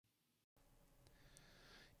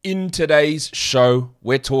In today's show,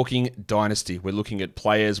 we're talking Dynasty. We're looking at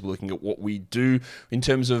players, we're looking at what we do in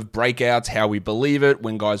terms of breakouts, how we believe it,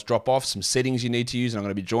 when guys drop off, some settings you need to use, and I'm going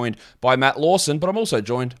to be joined by Matt Lawson, but I'm also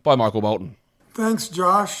joined by Michael Bolton. Thanks,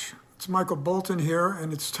 Josh. It's Michael Bolton here,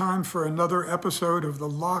 and it's time for another episode of the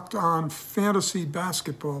Locked On Fantasy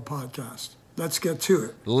Basketball Podcast. Let's get to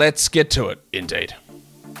it. Let's get to it, indeed.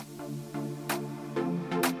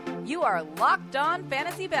 You are Locked On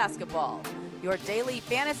Fantasy Basketball, your daily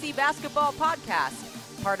fantasy basketball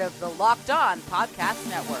podcast, part of the Locked On Podcast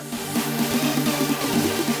Network.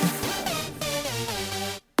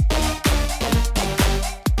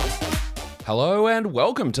 Hello and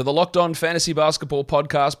welcome to the Locked On Fantasy Basketball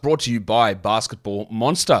Podcast, brought to you by Basketball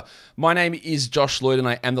Monster. My name is Josh Lloyd and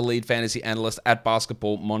I am the lead fantasy analyst at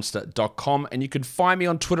basketballmonster.com, and you can find me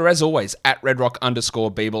on Twitter as always at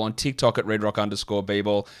redrock_Beeble, on TikTok at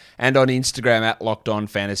redrock_Beeble, and on Instagram at Locked On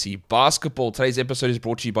Fantasy Basketball. Today's episode is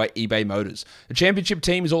brought to you by eBay Motors. A championship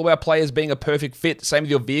team is all about players being a perfect fit. Same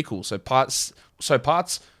with your vehicle. So parts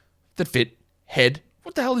that fit, head.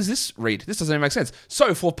 What the hell is this read? This doesn't even make sense.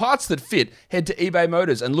 So for parts that fit, head to eBay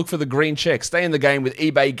Motors and look for the green check. Stay in the game with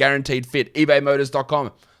eBay Guaranteed Fit.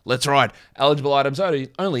 ebaymotors.com. Let's ride. Eligible items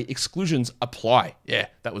only. Exclusions apply. Yeah,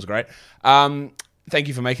 that was great. Thank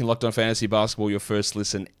you for making Locked On Fantasy Basketball your first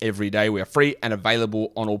listen every day. We are free and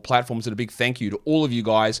available on all platforms. And a big thank you to all of you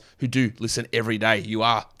guys who do listen every day. You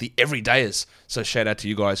are the everydayers. So shout out to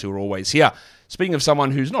you guys who are always here. Speaking of someone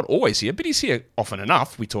who's not always here, but he's here often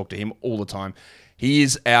enough. We talk to him all the time. He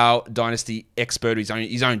is our Dynasty expert, his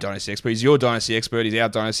own Dynasty expert. He's your Dynasty expert. He's our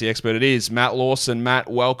Dynasty expert. It is Matt Lawson. Matt,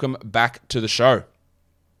 welcome back to the show.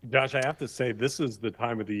 Josh, I have to say, this is the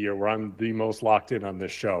time of the year where I'm the most locked in on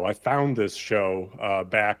this show. I found this show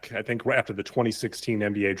back, I think, after the 2016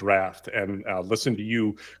 NBA draft, and listened to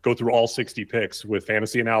you go through all 60 picks with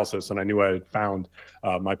fantasy analysis, and I knew I had found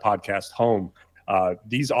my podcast home.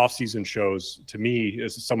 These off-season shows, to me,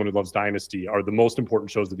 as someone who loves Dynasty, are the most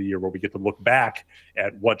important shows of the year, where we get to look back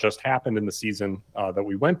at what just happened in the season that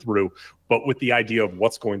we went through, but with the idea of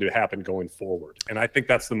what's going to happen going forward. And I think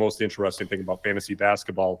that's the most interesting thing about fantasy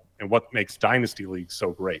basketball and what makes Dynasty leagues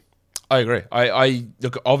so great. I agree. I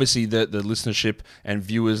look, obviously the listenership and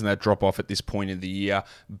viewers and that drop off at this point in the year,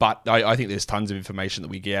 but I think there's tons of information that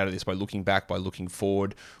we get out of this by looking back, by looking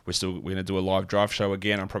forward. We're going to do a live draft show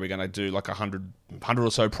again. I'm probably going to do like 100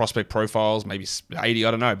 or so prospect profiles, maybe 80,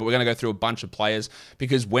 I don't know. But we're going to go through a bunch of players,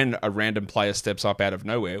 because when a random player steps up out of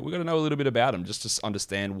nowhere, we're going to know a little bit about him just to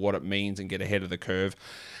understand what it means and get ahead of the curve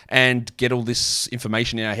and get all this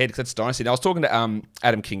information in our head, because that's Dynasty. Now, I was talking to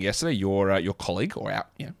Adam King yesterday, your colleague, or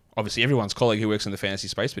obviously everyone's colleague who works in the fantasy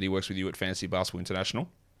space, but he works with you at Fantasy Basketball International.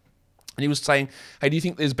 And he was saying, hey, do you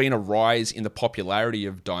think there's been a rise in the popularity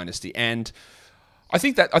of Dynasty? And I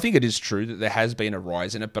think it is true that there has been a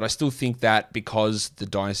rise in it, but I still think that because the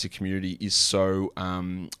Dynasty community is so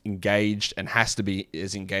engaged and has to be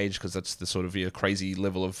as engaged, because that's the sort of crazy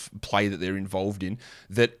level of play that they're involved in,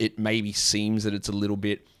 that it maybe seems that it's a little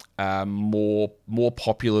bit more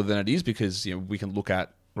popular than it is, because we can look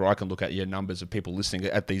at, or I can look at your numbers of people listening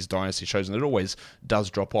at these Dynasty shows, and it always does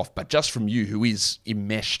drop off. But just from you, who is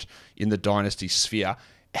enmeshed in the Dynasty sphere,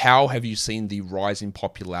 how have you seen the rise in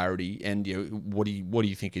popularity? And what do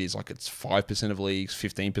you think it is? Like, it's 5% of leagues,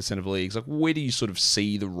 15% of leagues? Like, where do you sort of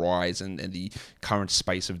see the rise and the current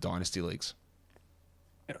space of Dynasty leagues?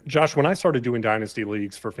 Josh, when I started doing Dynasty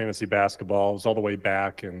leagues for fantasy basketball, it was all the way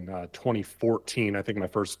back in 2014. I think my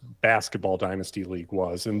first basketball Dynasty league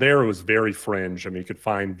was. And there it was very fringe. I mean, you could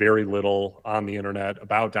find very little on the internet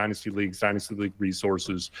about Dynasty leagues, Dynasty league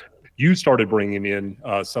resources. You started bringing in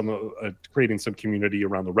creating some community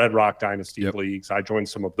around the Red Rock Dynasty leagues. I joined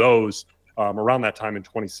some of those. Around that time in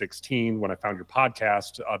 2016, when I found your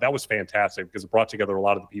podcast, that was fantastic, because it brought together a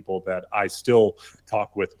lot of the people that I still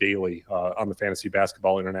talk with daily on the Fantasy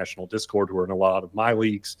Basketball International Discord, who are in a lot of my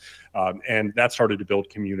leagues. And that started to build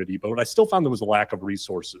community. But what I still found, there was a lack of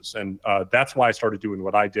resources. And that's why I started doing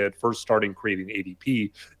what I did, first starting creating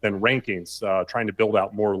ADP, then rankings, trying to build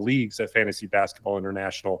out more leagues at Fantasy Basketball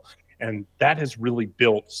International. And that has really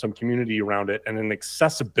built some community around it, and an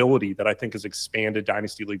accessibility that I think has expanded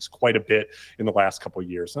Dynasty leagues quite a bit in the last couple of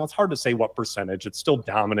years. Now, it's hard to say what percentage. It's still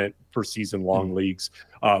dominant for season-long leagues.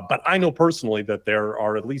 But I know personally that there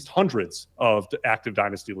are at least hundreds of active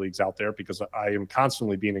Dynasty leagues out there, because I am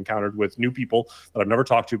constantly being encountered with new people that I've never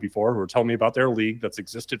talked to before who are telling me about their league that's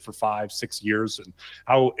existed for 5-6 years and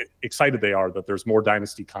how excited they are that there's more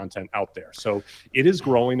Dynasty content out there. So it is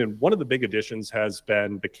growing. And one of the big additions has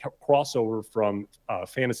been the crossover from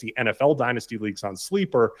fantasy NFL Dynasty leagues on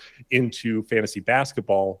Sleeper into fantasy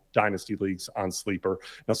basketball Dynasty leagues on Sleeper.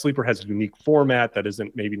 Now, Sleeper has a unique format that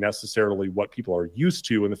isn't maybe necessarily what people are used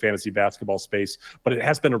to in the fantasy basketball space, but it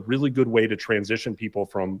has been a really good way to transition people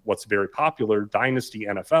from what's very popular, Dynasty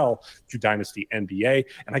NFL, to Dynasty NBA.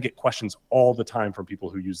 And I get questions all the time from people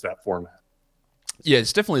who use that format. Yeah,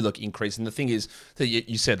 it's definitely increase. And the thing is that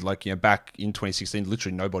you said, back in 2016,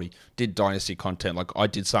 literally nobody did Dynasty content. Like, I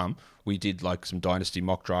did some. We did some Dynasty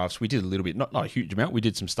mock drafts. We did a little bit, not a huge amount. We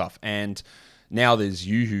did some stuff. And now there's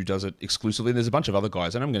you who does it exclusively. There's a bunch of other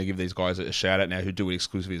guys, and I'm going to give these guys a shout out now who do it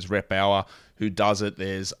exclusively. There's Rhett Bauer who does it.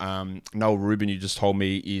 There's Noel Rubin, you just told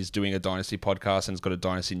me, is doing a Dynasty podcast and has got a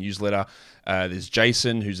Dynasty newsletter. There's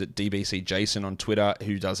Jason, who's at DBC Jason on Twitter,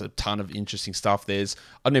 who does a ton of interesting stuff. There's,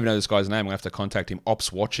 I don't even know this guy's name. I'm going to have to contact him.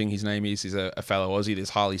 Ops Watching, his name is. He's a fellow Aussie.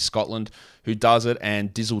 There's Harley Scotland, who does it,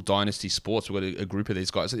 and Dizzle Dynasty Sports. We've got a group of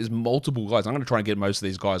these guys. So there's multiple guys. I'm going to try and get most of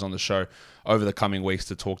these guys on the show over the coming weeks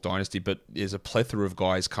to talk Dynasty, but there's a plethora of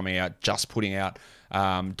guys coming out, just putting out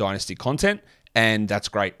Dynasty content, and that's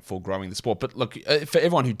great for growing the sport. But look, for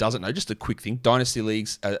everyone who doesn't know, just a quick thing, Dynasty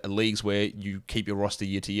leagues are leagues where you keep your roster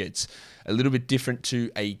year to year. It's a little bit different to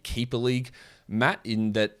a keeper league, Matt,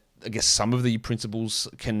 in that I guess some of the principles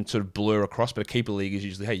can sort of blur across, but a keeper league is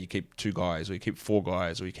usually, hey, you keep 2 guys, or you keep 4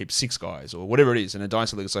 guys, or you keep 6 guys, or whatever it is. And a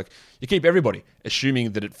Dynasty league, it's like you keep everybody,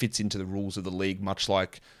 assuming that it fits into the rules of the league, much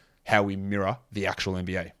like how we mirror the actual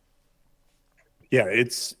NBA. Yeah,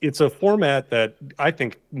 it's a format that I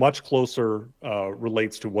think much closer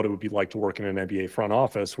relates to what it would be like to work in an NBA front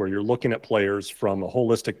office, where you're looking at players from a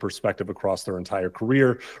holistic perspective across their entire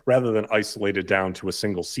career, rather than isolated down to a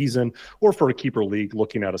single season, or for a keeper league,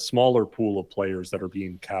 looking at a smaller pool of players that are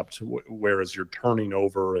being kept, whereas you're turning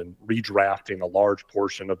over and redrafting a large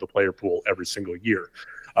portion of the player pool every single year.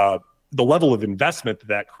 The level of investment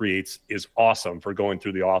that creates is awesome for going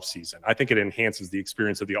through the offseason. I think it enhances the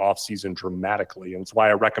experience of the offseason dramatically. And it's why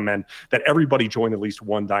I recommend that everybody join at least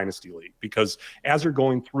one Dynasty league, because as you're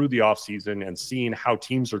going through the offseason and seeing how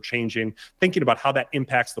teams are changing, thinking about how that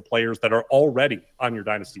impacts the players that are already on your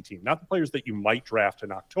Dynasty team, not the players that you might draft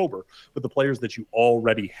in October, but the players that you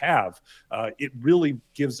already have, it really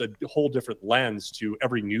gives a whole different lens to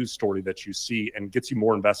every news story that you see and gets you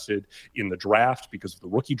more invested in the draft because of the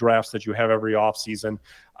rookie drafts that you have every offseason.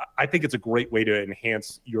 I think it's a great way to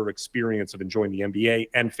enhance your experience of enjoying the NBA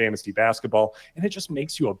and fantasy basketball. And it just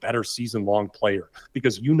makes you a better season-long player,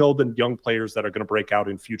 because you know the young players that are going to break out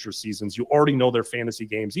in future seasons. You already know their fantasy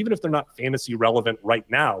games. Even if they're not fantasy relevant right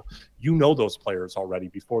now, you know those players already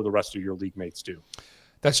before the rest of your league mates do.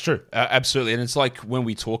 That's true. Absolutely. And it's like when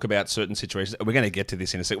we talk about certain situations, we're going to get to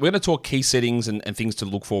this in a second. We're going to talk key settings and things to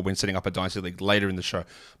look for when setting up a Dynasty League later in the show.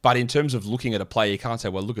 But in terms of looking at a player, you can't say,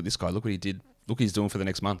 well, look at this guy. Look what he did. Look what he's doing for the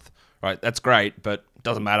next month. Right? That's great, but it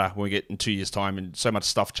doesn't matter when we get in 2 years' time and so much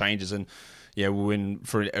stuff changes. And yeah, when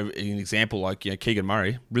for an example, like Keegan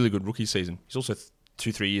Murray, really good rookie season. He's also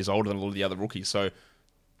 2-3 years older than a lot of the other rookies. So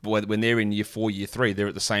when they're in year 4, year 3, they're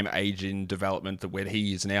at the same age in development that where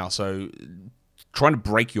he is now. So trying to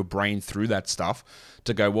break your brain through that stuff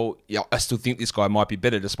to go, well, yeah, I still think this guy might be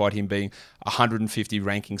better despite him being 150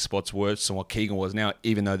 ranking spots worse than what Keegan was now,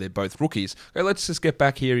 even though they're both rookies. Okay, let's just get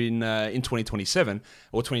back here in 2027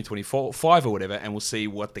 or 2025 or whatever, and we'll see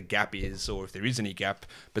what the gap is, or if there is any gap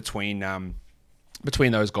between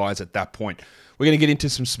those guys at that point. We're going to get into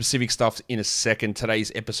some specific stuff in a second.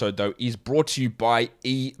 Today's episode, though, is brought to you by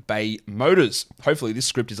eBay Motors. Hopefully this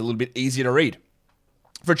script is a little bit easier to read.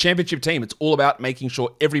 For a championship team, it's all about making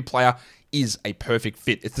sure every player is a perfect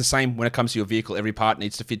fit. It's the same when it comes to your vehicle. Every part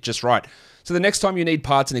needs to fit just right. So the next time you need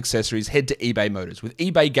parts and accessories, head to eBay Motors. With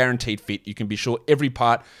eBay Guaranteed Fit, you can be sure every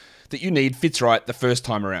part that you need fits right the first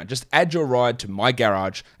time around. Just add your ride to My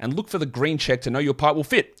Garage and look for the green check to know your part will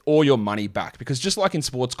fit or your money back. Because just like in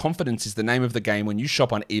sports, confidence is the name of the game when you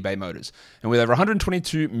shop on eBay Motors. And with over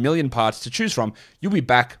 122 million parts to choose from, you'll be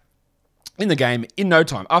back in the game in no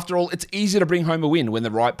time. After all, it's easier to bring home a win when the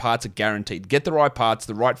right parts are guaranteed. Get the right parts,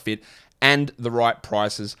 the right fit, and the right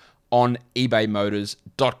prices on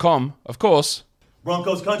ebaymotors.com. Of course,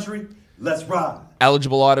 Broncos country, let's ride.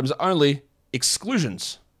 Eligible items only.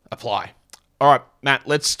 Exclusions apply. All right, Matt,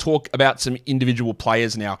 let's talk about some individual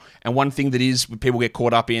players now. And one thing that is people get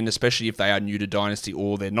caught up in, especially if they are new to Dynasty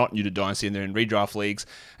or they're not new to Dynasty and they're in redraft leagues,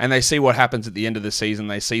 and they see what happens at the end of the season.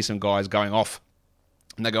 They see some guys going off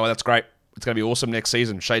And they go, oh, that's great. It's going to be awesome next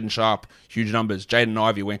season. Shaden Sharp, huge numbers. Jaden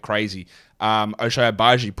Ivey went crazy. O'Shea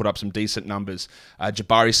Abaji put up some decent numbers.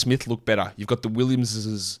 Jabari Smith looked better. You've got the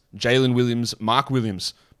Williamses, Jalen Williams, Mark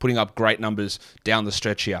Williams putting up great numbers down the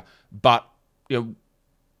stretch here. But,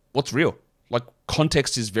 what's real? Like,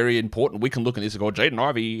 context is very important. We can look at this and go, Jaden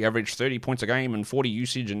Ivey averaged 30 points a game and 40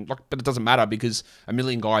 usage, but it doesn't matter because a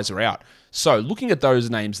million guys are out. So, looking at those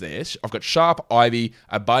names there, I've got Sharp, Ivey,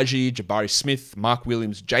 Abaji, Jabari Smith, Mark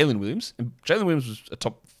Williams, Jalen Williams. And Jalen Williams was a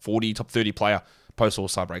top 40, top 30 player post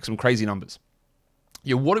All-Star break. Some crazy numbers.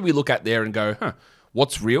 What do we look at there and go,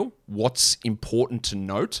 what's real? What's important to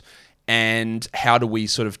note? And how do we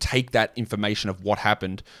sort of take that information of what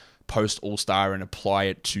happened post All-Star and apply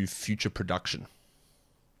it to future production?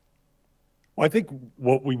 Well, I think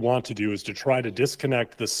what we want to do is to try to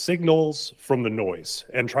disconnect the signals from the noise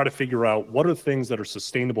and try to figure out what are things that are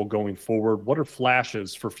sustainable going forward, what are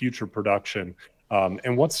flashes for future production,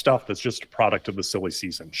 and what's stuff that's just a product of the silly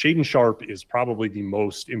season. Shaden Sharp is probably the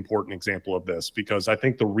most important example of this because I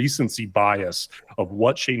think the recency bias of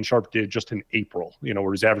what Shaden Sharp did just in April,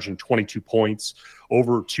 where he's averaging 22 points,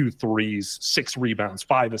 over 2 threes, 6 rebounds,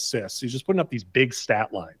 5 assists. He's just putting up these big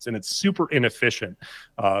stat lines, and it's super inefficient.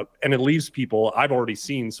 And it leaves people, I've already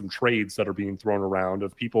seen some trades that are being thrown around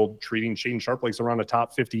of people treating Shaden Sharp like he's around a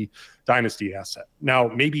top 50 dynasty asset. Now,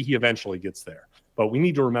 maybe he eventually gets there. But we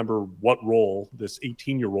need to remember what role this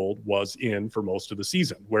 18-year-old was in for most of the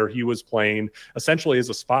season, where he was playing essentially as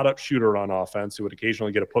a spot-up shooter on offense who would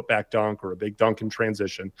occasionally get a putback dunk or a big dunk in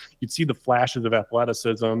transition. You'd see the flashes of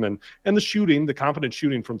athleticism and the shooting, the confident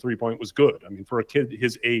shooting from three-point was good. I mean, for a kid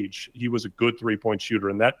his age, he was a good three-point shooter,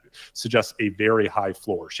 and that suggests a very high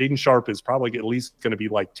floor. Shaden Sharp is probably at least going to be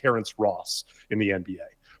like Terrence Ross in the NBA.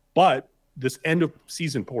 But this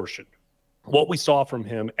end-of-season portion, what we saw from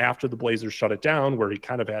him after the Blazers shut it down, where he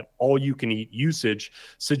kind of had all-you-can-eat usage,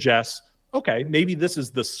 suggests, okay, maybe this is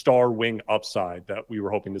the star wing upside that we were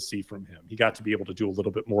hoping to see from him. He got to be able to do a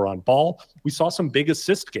little bit more on ball. We saw some big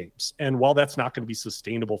assist games. And while that's not going to be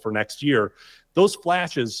sustainable for next year, those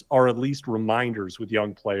flashes are at least reminders with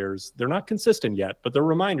young players. They're not consistent yet, but they're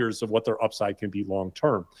reminders of what their upside can be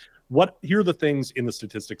long-term. Here are the things in the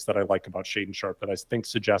statistics that I like about Shaden Sharp that I think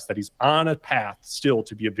suggest that he's on a path still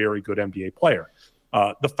to be a very good NBA player.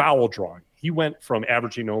 The foul drawing. He went from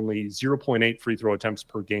averaging only 0.8 free throw attempts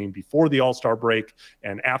per game before the All-Star break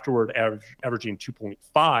and afterward averaging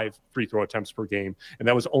 2.5 free throw attempts per game. And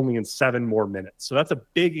that was only in 7 more minutes. So that's a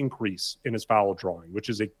big increase in his foul drawing, which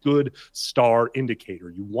is a good star indicator.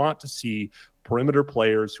 You want to see perimeter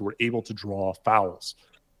players who are able to draw fouls.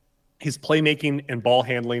 His playmaking and ball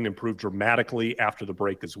handling improved dramatically after the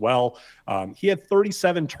break as well. He had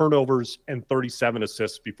 37 turnovers and 37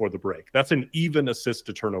 assists before the break. That's an even assist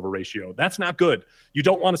to turnover ratio. That's not good. You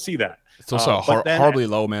don't want to see that. It's also a horribly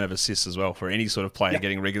low amount of assists as well for any sort of player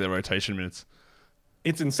getting regular rotation minutes.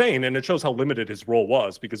 It's insane, and it shows how limited his role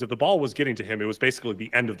was, because if the ball was getting to him, it was basically the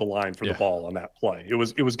end of the line for the ball on that play. It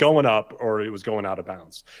was going up or it was going out of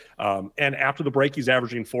bounds. And after the break, he's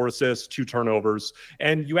averaging 4 assists, 2 turnovers.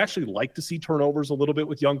 And you actually like to see turnovers a little bit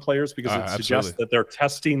with young players because it suggests that they're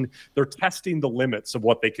testing the limits of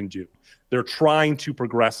what they can do. They're trying to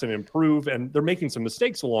progress and improve, and they're making some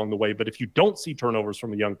mistakes along the way. But if you don't see turnovers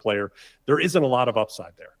from a young player, there isn't a lot of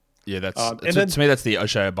upside there. Yeah, to me, that's the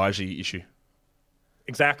O'Shea Abaji issue.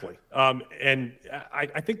 Exactly. And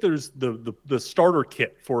I think there's the starter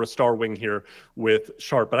kit for a star wing here with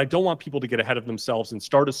Sharp, but I don't want people to get ahead of themselves and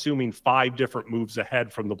start assuming 5 different moves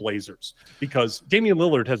ahead from the Blazers, because Damian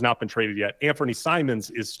Lillard has not been traded yet. Anthony Simons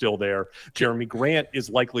is still there. Jeremy Grant is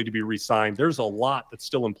likely to be re-signed. There's a lot that's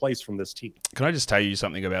still in place from this team. Can I just tell you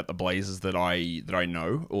something about the Blazers that I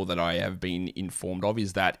know, or that I have been informed of,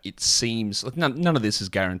 is that it seems like none of this is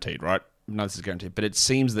guaranteed, right? None of this is guaranteed, but it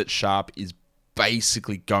seems that Sharp is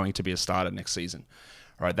basically going to be a starter next season.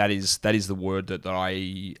 All right, that is the word that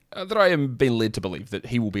I am being led to believe, that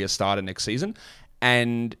he will be a starter next season.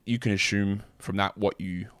 And you can assume from that what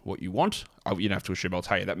you want. You don't have to assume. I'll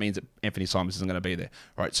tell you that means that Anthony Simons isn't going to be there.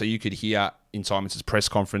 All right, so you could hear in Simons' press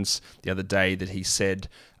conference the other day that he said,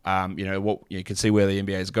 you can see where the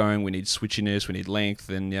NBA is going. We need switchiness, we need length,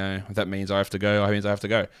 and if that means I have to go, I have to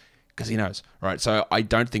go. Because he knows, right? So I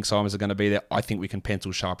don't think Simons are going to be there. I think we can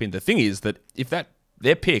pencil Sharp in. The thing is that if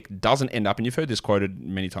their pick doesn't end up, and you've heard this quoted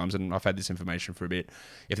many times, and I've had this information for a bit,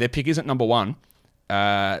 if their pick isn't number 1,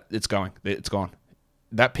 it's gone.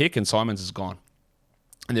 That pick and Simons is gone.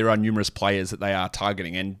 And there are numerous players that they are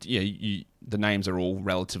targeting, and the names are all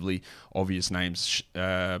relatively obvious names.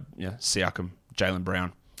 Siakam, Jaylen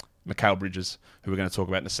Brown, Mikal Bridges, who we're going to talk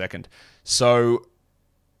about in a second. So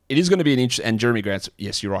it is going to be an interesting, and Jeremy Grant,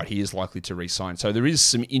 yes, you're right, he is likely to re-sign. So there is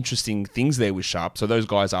some interesting things there with Sharp. So those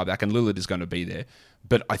guys are back, and Lillard is going to be there.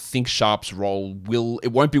 But I think Sharp's role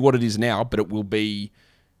it won't be what it is now, but it will be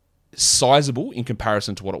sizable in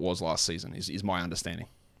comparison to what it was last season, is my understanding.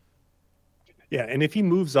 Yeah, and if he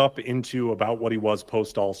moves up into about what he was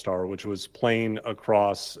post All-Star, which was playing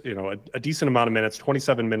across, a decent amount of minutes,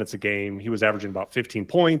 27 minutes a game, he was averaging about 15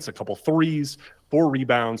 points, a couple threes, 4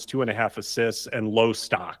 rebounds, 2.5 assists, and low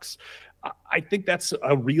stocks. I think that's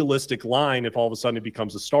a realistic line if all of a sudden he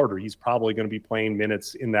becomes a starter. He's probably going to be playing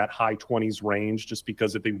minutes in that high 20s range just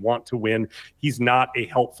because if they want to win, he's not a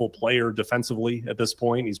helpful player defensively at this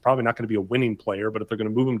point. He's probably not going to be a winning player, but if they're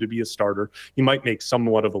going to move him to be a starter, he might make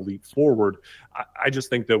somewhat of a leap forward. I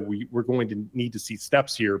just think that we're going to need to see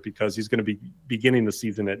steps here because he's going to be beginning the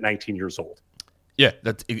season at 19 years old. Yeah,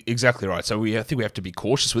 that's exactly right. So I think we have to be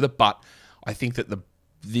cautious with it, but I think that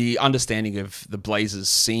the understanding of the Blazers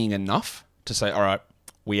seeing enough to say, all right,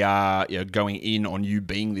 we are going in on you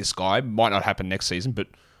being this guy. Might not happen next season, but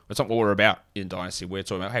that's not what we're about in Dynasty. We're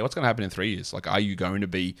talking about, hey, what's going to happen in 3 years? Like, are you going to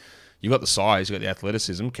be, you've got the size, you've got the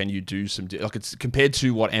athleticism, can you do some, like it's compared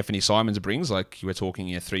to what Anthony Simons brings, like we're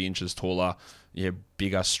talking 3 inches taller,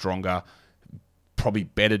 bigger, stronger, probably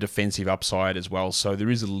better defensive upside as well. So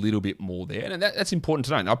there is a little bit more there. And that's important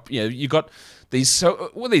to know. You got these,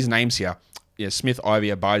 so what are these names here? Smith, Ivy,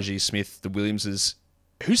 Abaji, Smith, the Williamses.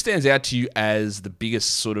 Who stands out to you as the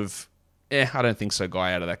biggest sort of, I don't think so,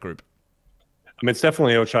 guy out of that group? I mean, it's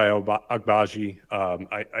definitely Ochai Agbaji.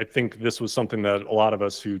 I think this was something that a lot of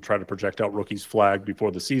us who try to project out rookies flagged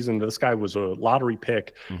before the season. This guy was a lottery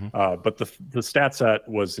pick, but the stat set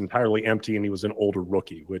was entirely empty, and he was an older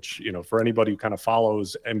rookie, which, for anybody who kind of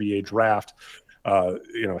follows NBA draft,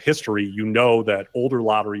 history, that older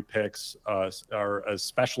lottery picks are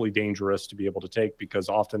especially dangerous to be able to take because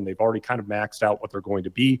often they've already kind of maxed out what they're going to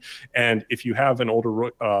be. And if you have an older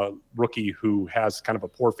rookie who has kind of a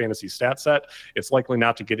poor fantasy stat set, it's likely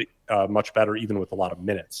not to get it much better, even with a lot of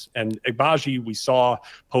minutes. And Agbaji, we saw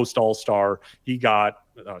post All-Star, he got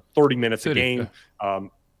 30 minutes a game.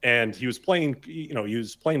 And he was playing,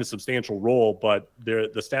 a substantial role, but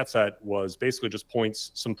the stat set was basically just points,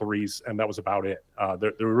 some threes, and that was about it.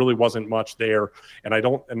 There really wasn't much there. And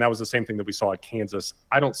that was the same thing that we saw at Kansas.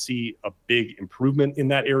 I don't see a big improvement in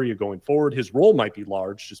that area going forward. His role might be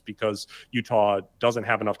large just because Utah doesn't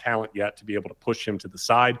have enough talent yet to be able to push him to the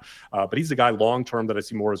side. But he's a guy long-term that I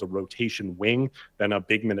see more as a rotation wing than a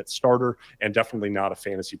big minute starter, and definitely not a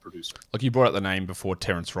fantasy producer. Like you brought up the name before,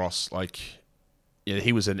 Terrence Ross,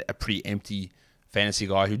 he was a pretty empty fantasy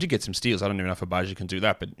guy who did get some steals. I don't even know if Abaji can do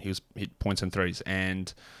that, but he hit points and threes.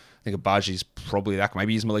 And I think Abaji's probably that.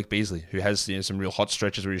 Maybe he's Malik Beasley, who has some real hot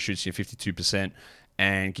stretches where he shoots 52%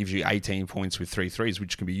 and gives you 18 points with 3 threes,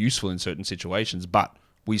 which can be useful in certain situations. But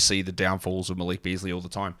we see the downfalls of Malik Beasley all the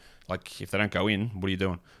time. Like, if they don't go in, what are you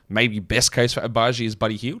doing? Maybe best case for Abaji is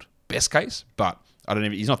Buddy Hield. Best case. But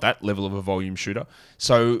he's not that level of a volume shooter.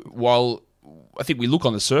 So while I think we look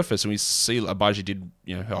on the surface and we see Abaji did,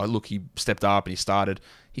 he stepped up and he started.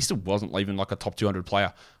 He still wasn't even like a top 200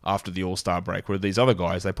 player after the All-Star break, where these other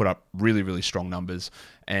guys, they put up really, really strong numbers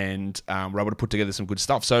and were able to put together some good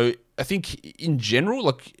stuff. So I think in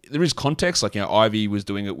general, there is context. Ivy was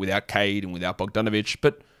doing it without Cade and without Bogdanovic,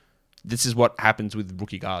 but this is what happens with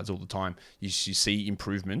rookie guards all the time. You see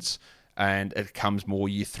improvements. And it comes more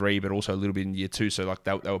year 3, but also a little bit in year 2. So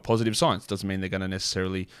they were positive signs. Doesn't mean they're going to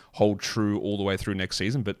necessarily hold true all the way through next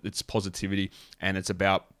season, but it's positivity and it's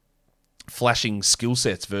about flashing skill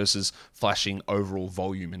sets versus flashing overall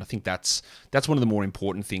volume. And I think that's one of the more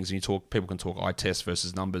important things. And people can talk eye test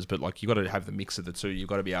versus numbers, but you got to have the mix of the two. You've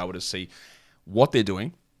got to be able to see what they're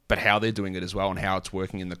doing, but how they're doing it as well and how it's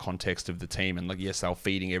working in the context of the team. And yes, they're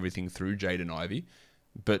feeding everything through Jaden Ivey,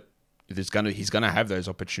 but he's going to have those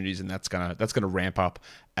opportunities, and that's going to ramp up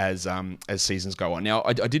as seasons go on. Now,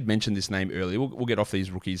 I did mention this name earlier. We'll get off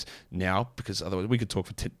these rookies now because otherwise we could talk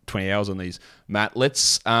for 20 hours on these. Matt,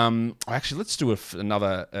 let's do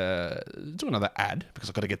another ad because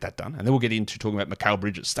I've got to get that done, and then we'll get into talking about Mikal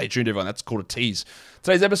Bridges. Stay tuned, everyone. That's called a tease.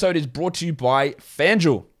 Today's episode is brought to you by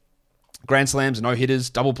FanDuel. Grand slams,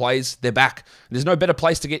 no-hitters, double plays, they're back. There's no better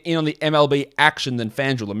place to get in on the MLB action than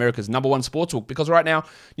FanDuel, America's #1 sportsbook, because right now,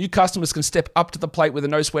 new customers can step up to the plate with a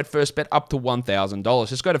no-sweat first bet up to $1,000.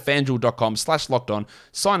 Just go to FanDuel.com/lockedon,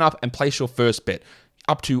 sign up, and place your first bet.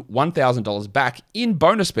 Up to $1,000 back in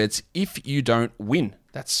bonus bets if you don't win.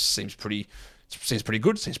 That seems pretty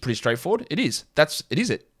good. Seems pretty straightforward. It is. It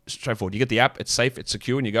is straightforward. You get the app, it's safe, it's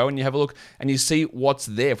secure, and you go and you have a look and you see what's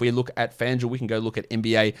there. If we look at FanDuel, we can go look at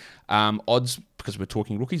NBA odds because we're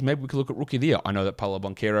talking rookies. Maybe we can look at Rookie of the Year. I know that Paolo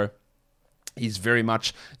Banchero He's very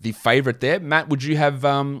much the favorite there. Matt, would you have,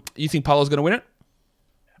 you think Polo's going to win it?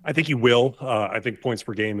 I think he will. I think points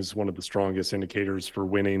per game is one of the strongest indicators for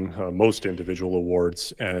winning most individual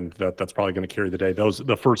awards, and that's probably going to carry the day.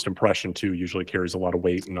 The first impression too usually carries a lot of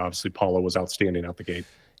weight, and obviously Polo was outstanding out the gate.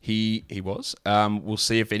 He was. We'll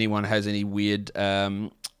see if anyone has any weird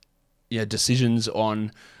decisions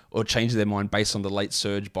on or change their mind based on the late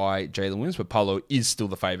surge by Jalen Williams, but Polo is still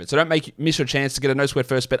the favourite. So don't miss your chance to get a no sweat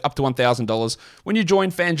first bet up to $1,000 when you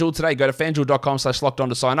join FanDuel today. Go to FanDuel.com/lockedon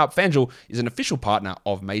to sign up. FanDuel is an official partner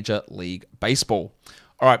of Major League Baseball.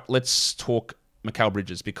 All right, let's talk Mikal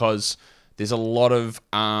Bridges, because there's a lot of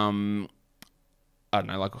wanking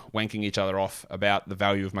each other off about the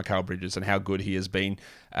value of Mikal Bridges and how good he has been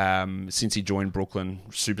since he joined Brooklyn.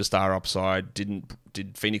 Superstar upside.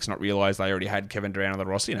 Did Phoenix not realize they already had Kevin Durant on the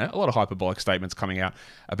roster? A lot of hyperbolic statements coming out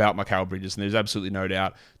about Mikal Bridges, and there's absolutely no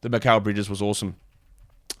doubt that Mikal Bridges was awesome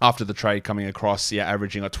after the trade coming across,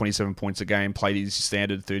 averaging 27 points a game, played his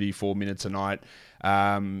standard 34 minutes a night,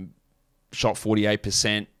 shot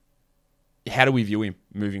 48%. How do we view him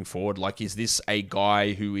moving forward? Is this a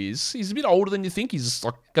guy who he's a bit older than you think? He's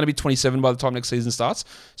going to be 27 by the time next season starts,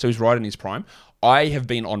 so he's right in his prime. I have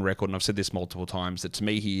been on record, and I've said this multiple times, that to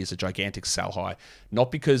me he is a gigantic sell high.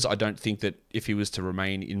 Not because I don't think that if he was to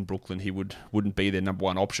remain in Brooklyn, he wouldn't be their number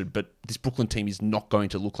one option, but this Brooklyn team is not going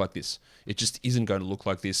to look like this. It just isn't going to look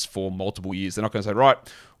like this for multiple years. They're not going to say, right,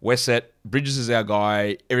 we're set, Bridges is our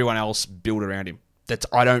guy, everyone else build around him.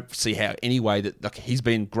 I don't see how any way that he's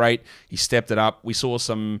been great. He stepped it up. We saw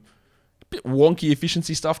some bit wonky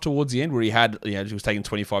efficiency stuff towards the end where he was taking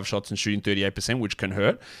 25 shots and shooting 38%, which can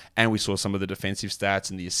hurt. And we saw some of the defensive stats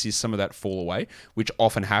and the assists, some of that fall away, which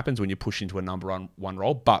often happens when you push into a number one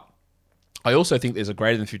role. But I also think there's a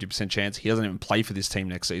greater than 50% chance he doesn't even play for this team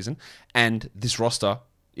next season. And this roster,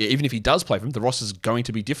 even if he does play for them, the roster is going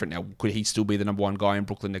to be different. Now, could he still be the number one guy in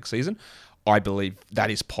Brooklyn next season? I believe that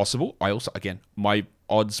is possible. I also, again, my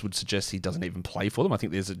odds would suggest he doesn't even play for them. I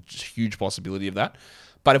think there's a huge possibility of that.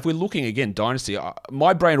 But if we're looking, again, Dynasty,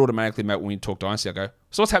 my brain automatically, Matt, when we talk Dynasty, I go,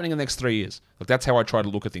 so what's happening in the next 3 years? That's how I try to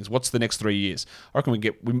look at things. What's the next 3 years? I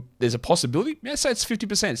reckon there's a possibility. Say it's 50%,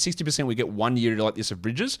 60% we get 1 year like this of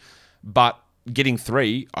Bridges, but getting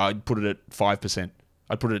 3, I'd put it at 5%.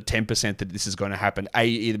 I'd put it at 10% that this is going to happen.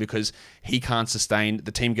 Either because he can't sustain,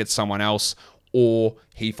 the team gets someone else, or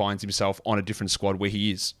he finds himself on a different squad where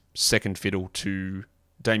he is second fiddle to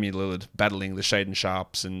Damian Lillard, battling the Shaden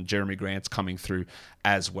Sharps and Jeremy Grant's coming through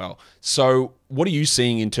as well. So what are you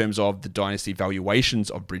seeing in terms of the Dynasty valuations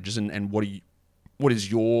of Bridges, and what is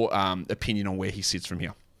your opinion on where he sits from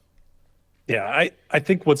here? Yeah, I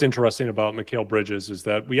think what's interesting about Mikal Bridges is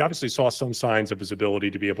that we obviously saw some signs of his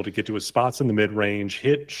ability to be able to get to his spots in the mid-range,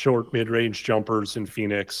 hit short mid-range jumpers in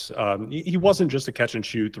Phoenix. He wasn't just a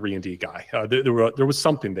catch-and-shoot 3-and-D guy. There was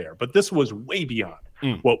something there, but this was way beyond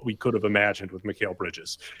what we could have imagined with Mikal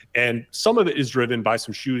Bridges. And some of it is driven by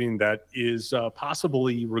some shooting that is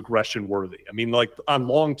possibly regression-worthy. I mean, like on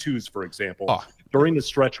long twos, for example. During the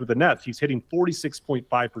stretch with the Nets, he's hitting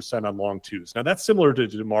 46.5% on long twos. Now, that's similar to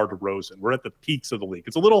DeMar DeRozan. We're at the peaks of the league.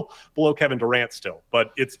 It's a little below Kevin Durant still,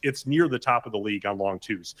 but it's near the top of the league on long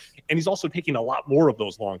twos. And he's also taking a lot more of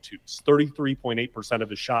those long twos. 33.8% of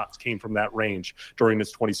his shots came from that range during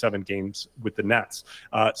his 27 games with the Nets.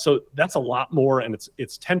 So that's a lot more, and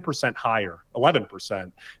it's 10% higher,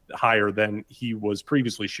 11% higher than he was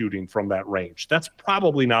previously shooting from that range. That's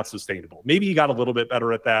probably not sustainable. Maybe he got a little bit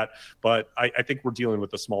better at that, but I think we're dealing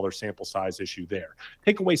with a smaller sample size issue there.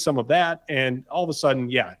 Take away some of that, and all of a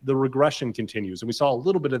sudden, the regression continues. And we saw a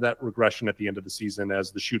little bit of that regression at the end of the season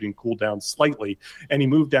as the shooting cooled down slightly, and he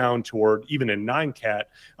moved down toward, even in 9-cat,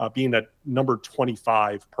 being at number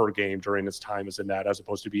 25 per game during his time as a net, as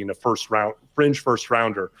opposed to being a fringe first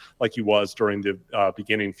rounder like he was during the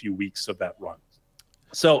beginning few weeks of that run.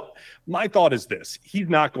 So my thought is this: he's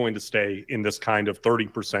not going to stay in this kind of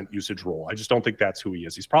 30% usage role. I just don't think that's who he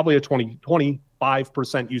is. He's probably a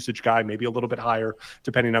 25% usage guy, maybe a little bit higher,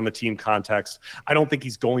 depending on the team context. I don't think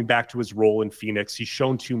he's going back to his role in Phoenix. He's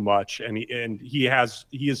shown too much, and he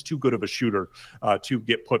is too good of a shooter to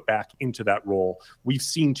get put back into that role. We've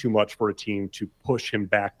seen too much for a team to push him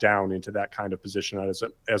back down into that kind of position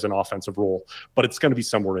as an offensive role, but it's going to be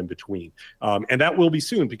somewhere in between. And that will be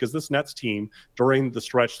soon, because this Nets team, during the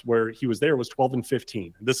stretch where he was there, was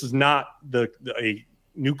 12-15. This is not a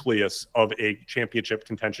nucleus of a championship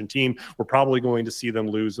contention team. We're probably going to see them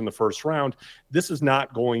lose in the first round. This is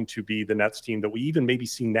not going to be the Nets team that we even maybe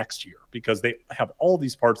see next year, because they have all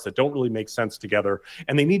these parts that don't really make sense together,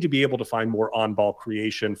 and they need to be able to find more on-ball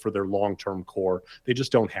creation for their long-term core. They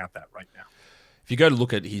just don't have that right now. if you go to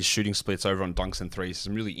look at his shooting splits over on dunks and threes,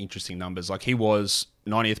 some really interesting numbers. Like he was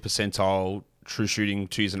 90th percentile true shooting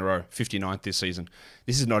 2 years in a row, 59th this season.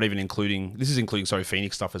 This is including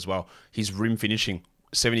Phoenix stuff as well. His rim finishing,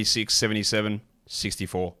 76, 77,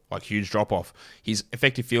 64, like huge drop off. His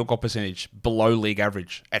effective field goal percentage below league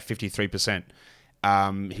average at 53%.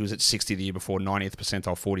 He was at 60 the year before, 90th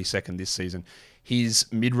percentile, 42nd this season. His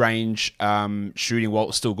mid-range shooting, while it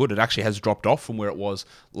was still good, it actually has dropped off from where it was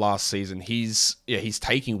last season. He's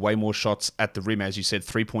taking way more shots at the rim, as you said,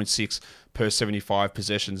 3.6 per 75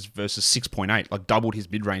 possessions versus 6.8, like doubled his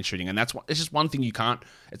mid-range shooting. And it's just one thing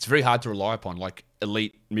it's very hard to rely upon, like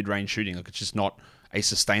elite mid-range shooting. Like it's just not a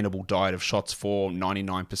sustainable diet of shots for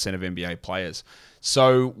 99% of NBA players.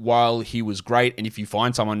 So while he was great, and if you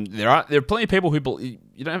find someone, there are plenty of people who believe,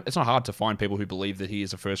 it's not hard to find people who believe that he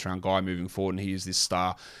is a first round guy moving forward and he is this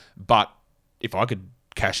star. But if I could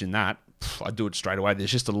cash in that, I'd do it straight away.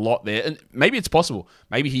 There's just a lot there, and maybe it's possible.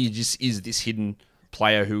 Maybe he just is this hidden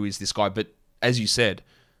player who is this guy. But as you said,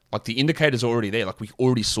 like the indicators are already there. Like we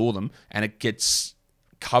already saw them, and it gets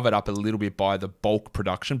covered up a little bit by the bulk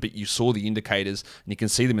production, but you saw the indicators and you can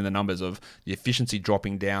see them in the numbers of the efficiency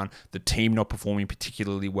dropping down, the team not performing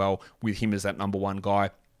particularly well with him as that number one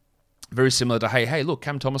guy. Very similar to, hey, look,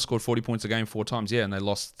 Cam Thomas scored 40 points a game 4 times. Yeah, and they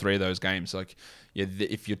lost 3 of those games. Like, yeah,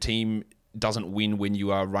 if your team doesn't win when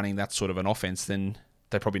you are running that sort of an offense, then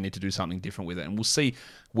they probably need to do something different with it. And we'll see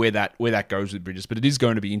where that goes with Bridges. But it is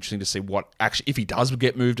going to be interesting to see what actually, if he does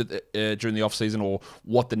get moved during the offseason, or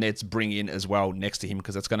what the Nets bring in as well next to him,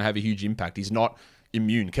 because that's going to have a huge impact. He's not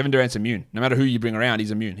immune. Kevin Durant's immune. No matter who you bring around,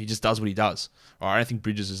 he's immune. He just does what he does. I don't think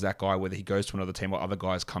Bridges is that guy. Whether he goes to another team or other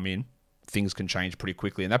guys come in, things can change pretty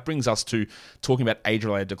quickly. And that brings us to talking about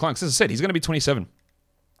age-related decline. Because as I said, he's going to be 27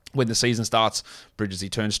 when the season starts. Bridges, he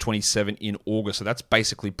turns 27 in August, so that's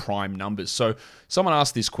basically prime numbers. So someone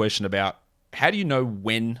asked this question about, how do you know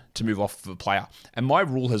when to move off of a player? And my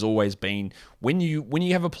rule has always been, when you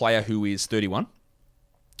have a player who is 31,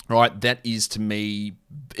 right, that is, to me,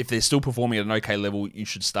 if they're still performing at an okay level, you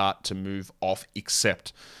should start to move off,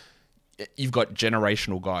 except you've got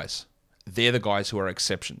generational guys. They're the guys who are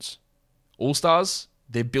exceptions. All-stars,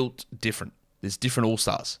 they're built different. There's different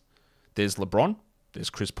all-stars. There's LeBron, there's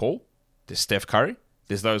Chris Paul, there's Steph Curry,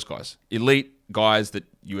 there's those guys. Elite guys that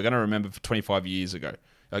you were going to remember for 25 years ago.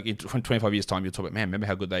 Like in 25 years' time, you'll talk about, man, remember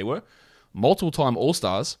how good they were? Multiple-time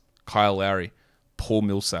All-Stars, Kyle Lowry, Paul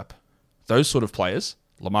Millsap, those sort of players,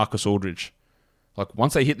 LaMarcus Aldridge. Like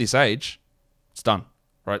once they hit this age, it's done,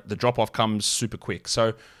 right? The drop-off comes super quick.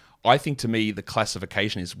 So I think, to me, the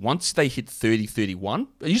classification is once they hit 30, 31,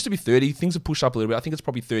 it used to be 30, things have pushed up a little bit. I think it's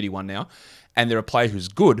probably 31 now. And they're a player who's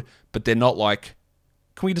good, but they're not like,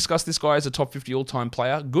 can we discuss this guy as a top 50 all-time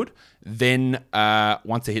player? Good. Then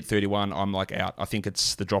once they hit 31, I'm like out. I think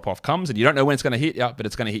it's the drop-off comes, and you don't know when it's going to hit you, but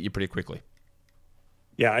it's going to hit you pretty quickly.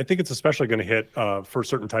 Yeah, I think it's especially going to hit for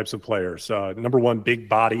certain types of players. Number one,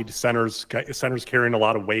 big-bodied centers carrying a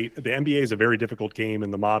lot of weight. The NBA is a very difficult game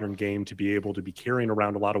in the modern game to be able to be carrying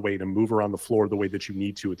around a lot of weight and move around the floor the way that you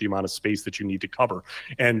need to, with the amount of space that you need to cover.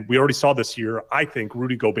 And we already saw this year, I think,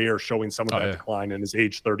 Rudy Gobert showing some of that decline in his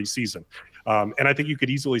age 30 season. And I think you could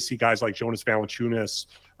easily see guys like Jonas Valanciunas,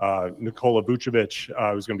 Nikola Vucevic,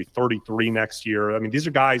 who's going to be 33 next year. I mean, these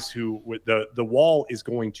are guys who the wall is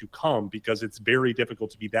going to come, because it's very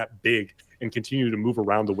difficult to be that big and continue to move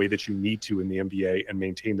around the way that you need to in the NBA and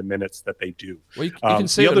maintain the minutes that they do. Well, you can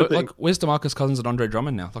see it. Like, where's DeMarcus Cousins and Andre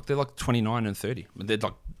Drummond now? Like, they're like 29 and 30. They're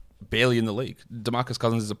like barely in the league. DeMarcus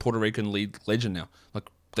Cousins is a Puerto Rican league legend now. Like,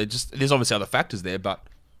 there's obviously other factors there, but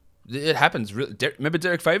it happens. Remember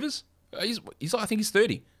Derek Favors? I think he's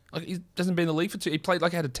 30. Like, he hasn't been in the league for 2. He played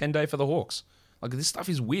like, had a 10-day for the Hawks. Like, this stuff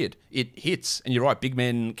is weird. It hits, and you're right. Big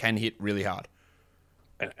men can hit really hard.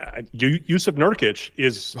 Yusuf Nurkic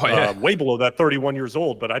is way below that 31 years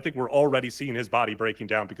old, but I think we're already seeing his body breaking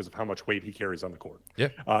down because of how much weight he carries on the court. Yeah.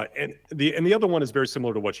 And the other one is very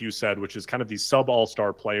similar to what you said, which is kind of these sub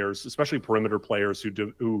all-star players, especially perimeter players who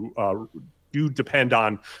do depend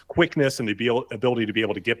on quickness and the ability to be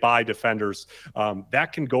able to get by defenders.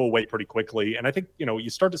 That can go away pretty quickly. And I think, you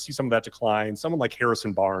start to see some of that decline. Someone like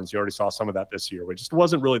Harrison Barnes, you already saw some of that this year. It just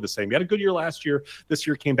wasn't really the same. He had a good year last year. This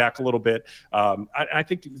year came back a little bit. I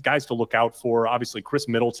think guys to look out for, obviously Chris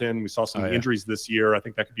Middleton. We saw some injuries this year. I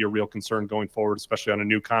think that could be a real concern going forward, especially on a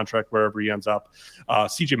new contract wherever he ends up.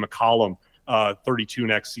 CJ McCollum, 32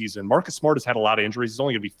 next season. Marcus Smart has had a lot of injuries. He's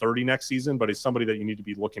only going to be 30 next season, but he's somebody that you need to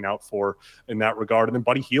be looking out for in that regard. And then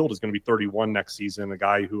Buddy Hield is going to be 31 next season, a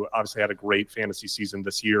guy who obviously had a great fantasy season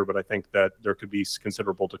this year, but I think that there could be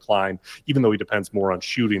considerable decline, even though he depends more on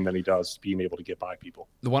shooting than he does being able to get by people.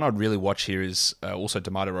 The one I'd really watch here is also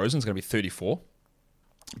DeMar DeRozan is going to be 34.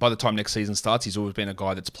 By the time next season starts, he's always been a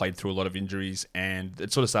guy that's played through a lot of injuries, and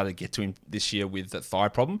it sort of started to get to him this year with that thigh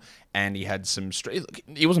problem, and he had some...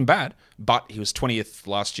 He wasn't bad, but he was 20th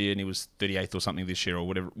last year, and he was 38th or something this year, or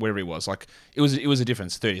wherever he was. Like, it was a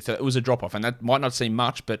difference, 30th. It was a drop-off, and that might not seem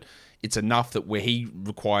much, but it's enough that where he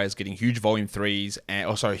requires getting huge volume threes,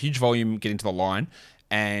 huge volume getting to the line,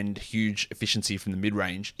 and huge efficiency from the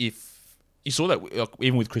mid-range. If you saw that, like,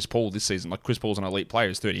 even with Chris Paul this season, like Chris Paul's an elite player,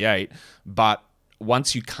 he's 38, but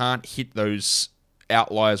once you can't hit those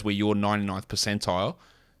outliers where you're 99th percentile,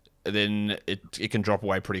 then it can drop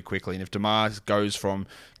away pretty quickly. And if DeMar goes from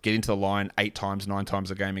getting to the line 8 times, 9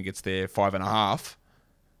 times a game and gets there 5.5,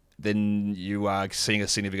 then you are seeing a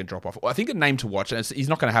significant drop-off. I think a name to watch, and it's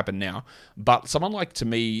not going to happen now, but someone like, to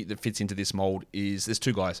me, that fits into this mold is, there's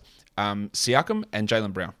 2 guys, Siakam and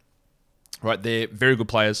Jaylen Brown. Right, they're very good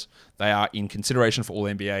players. They are in consideration for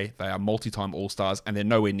All-NBA. They are multi-time All-Stars, and they're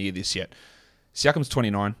nowhere near this yet. Siakam's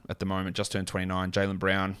 29 at the moment, just turned 29. Jaylen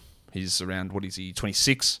Brown, he's around,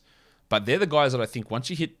 26? But they're the guys that I think once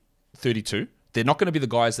you hit 32, they're not going to be the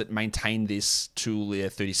guys that maintain this till they're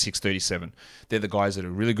 36, 37. They're the guys that are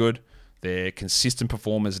really good. They're consistent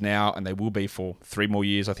performers now, and they will be for 3 more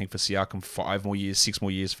years, I think, for Siakam, 5 more years, 6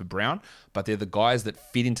 more years for Brown. But they're the guys that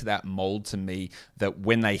fit into that mold to me, that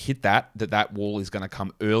when they hit that wall is going to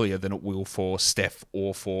come earlier than it will for Steph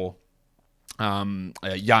or for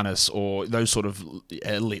Giannis or those sort of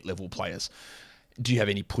elite level players. Do you have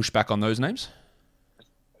any pushback on those names?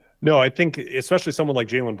 No, I think especially someone like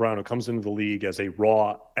Jaylen Brown, who comes into the league as a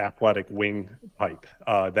raw athletic wing type.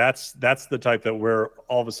 That's the type that where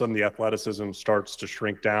all of a sudden the athleticism starts to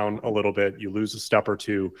shrink down a little bit. You lose a step or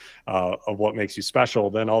two of what makes you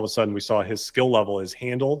special. Then all of a sudden we saw his skill level, his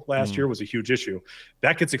handle last year was a huge issue.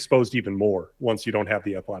 That gets exposed even more once you don't have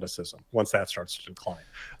the athleticism, once that starts to decline.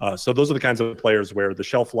 So those are the kinds of players where the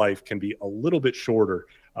shelf life can be a little bit shorter.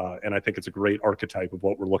 And I think it's a great archetype of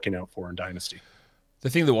what we're looking out for in Dynasty. The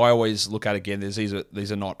thing that I always look at again is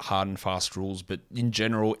these are not hard and fast rules, but in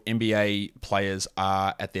general, NBA players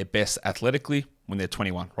are at their best athletically when they're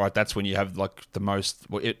 21, right? That's when you have like the most,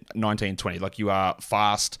 19, 20. Like you are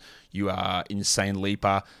fast, you are insane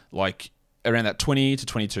leaper, like around that 20 to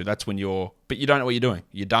 22. That's when but you don't know what you're doing.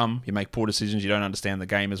 You're dumb, you make poor decisions, you don't understand the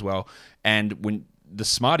game as well. And when the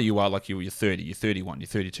smarter you are, like you're 30, you're 31, you're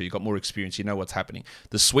 32, you've got more experience, you know what's happening.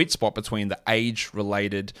 The sweet spot between the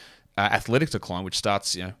age-related athletic decline, which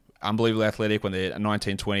starts, unbelievably athletic when they're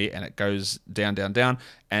 19, 20, and it goes down, down, down,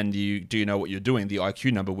 and you know what you're doing, the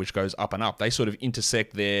IQ number, which goes up and up. They sort of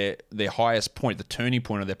intersect their highest point, the turning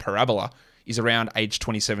point of their parabola, is around age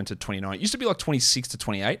 27 to 29. It used to be like 26 to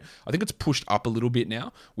 28. I think it's pushed up a little bit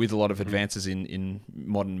now with a lot of advances in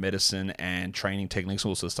modern medicine and training techniques,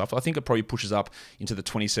 all sorts of stuff. I think it probably pushes up into the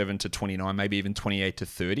 27 to 29, maybe even 28 to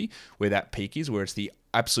 30, where that peak is, where it's the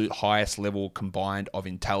absolute highest level combined of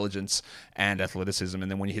intelligence and athleticism. And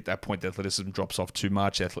then when you hit that point, the athleticism drops off too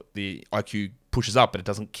much. The IQ pushes up, but it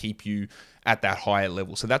doesn't keep you at that higher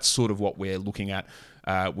level. So that's sort of what we're looking at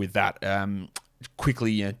with that.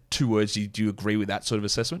 Quickly, 2 words. Do you agree with that sort of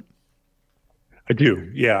assessment? I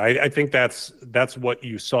do. Yeah, I think that's what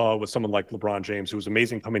you saw with someone like LeBron James, who was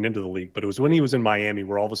amazing coming into the league. But it was when he was in Miami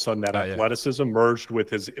where all of a sudden that athleticism merged with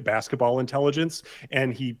his basketball intelligence,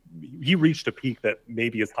 and he reached a peak that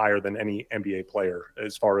maybe is higher than any NBA player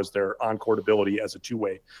as far as their on-court ability as a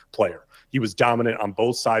two-way player. He was dominant on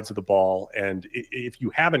both sides of the ball, and if you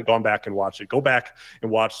haven't gone back and watched it, go back and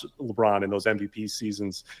watch LeBron in those MVP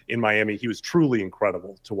seasons in Miami. He was truly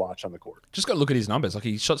incredible to watch on the court. Just got to look at his numbers. Like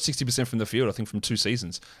he shot 60% from the field, I think, from 2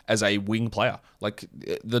 seasons as a wing player. Like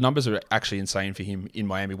the numbers are actually insane for him in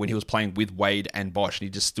Miami when he was playing with Wade and Bosh, and he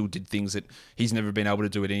just still did things that he's never been able to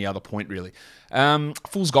do at any other point, really.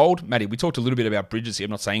 Fool's gold, Matty, we talked a little bit about Bridges here.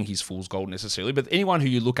 I'm not saying he's fool's gold necessarily, but anyone who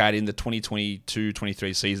you look at in the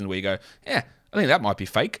 2022-23 season where you go, yeah, I think that might be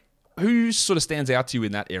fake. Who sort of stands out to you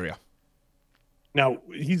in that area? Now,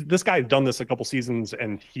 this guy had done this a couple seasons,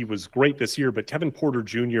 and he was great this year. But Kevin Porter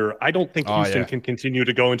Jr., I don't think Houston can continue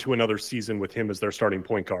to go into another season with him as their starting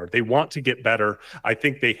point guard. They want to get better. I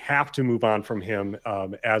think they have to move on from him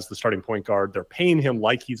as the starting point guard. They're paying him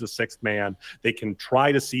like he's a sixth man. They can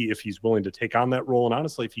try to see if he's willing to take on that role. And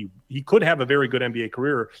honestly, if he could have a very good NBA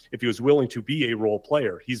career if he was willing to be a role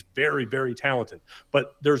player. He's very, very talented.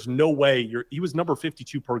 But there's no way he was number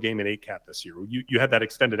 52 per game in 8-cat this year. You had that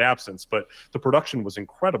extended absence, but the production was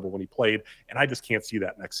incredible when he played, and I just can't see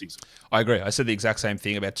that next season. I agree. I said the exact same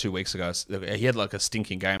thing about 2 weeks ago. He had like a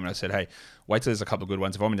stinking game, and I said, hey, wait till there's a couple of good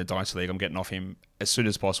ones. If I'm in the Dynasty League, I'm getting off him as soon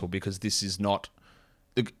as possible, because this is not...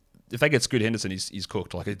 If they get Scoot Henderson, he's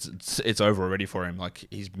cooked. Like it's over already for him. Like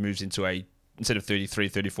he's moves into instead of 33,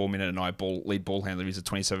 34 minute a night lead ball handler, he's a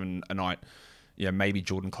 27 a night, maybe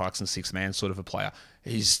Jordan Clarkson sixth man sort of a player.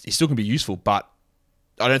 He's still going to be useful, but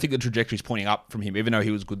I don't think the trajectory is pointing up from him, even though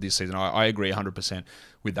he was good this season. I agree 100%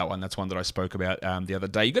 with that one. That's one that I spoke about the other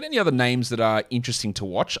day. You got any other names that are interesting to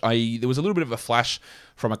watch? There was a little bit of a flash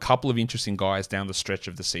from a couple of interesting guys down the stretch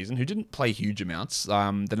of the season who didn't play huge amounts.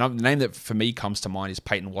 The name that for me comes to mind is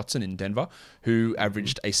Peyton Watson in Denver, who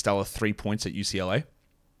averaged a stellar 3 points at UCLA.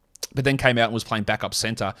 But then came out and was playing backup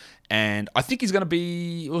center, and I think we're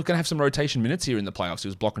going to have some rotation minutes here in the playoffs. He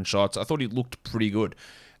was blocking shots. I thought he looked pretty good.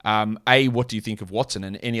 What do you think of Watson,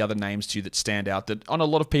 and any other names to you that stand out that on a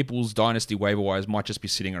lot of people's dynasty waiver wires might just be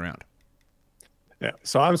sitting around? Yeah,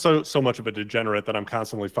 so I'm so much of a degenerate that I'm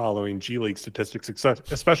constantly following G League statistics,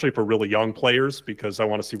 especially for really young players, because I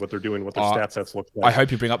want to see what they're doing, what their stat sets look like. I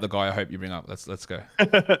hope you bring up the guy I hope you bring up. Let's go.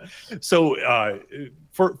 So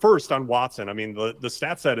first on Watson, I mean, the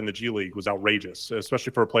stat set in the G League was outrageous,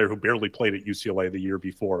 especially for a player who barely played at UCLA the year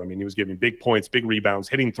before. I mean, he was giving big points, big rebounds,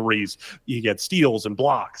 hitting threes. He had steals and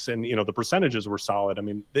blocks, and the percentages were solid. I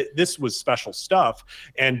mean, this was special stuff,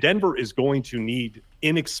 and Denver is going to need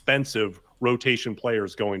inexpensive rotation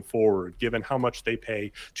players going forward, given how much they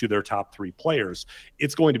pay to their top three players.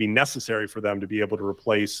 It's going to be necessary for them to be able to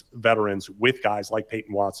replace veterans with guys like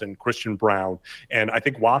Peyton Watson, Christian Brown. And I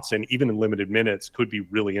think Watson, even in limited minutes, could be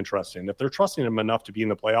really interesting. If they're trusting him enough to be in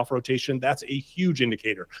the playoff rotation, that's a huge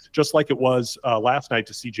indicator. Just like it was last night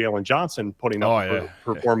to see Jalen Johnson putting up the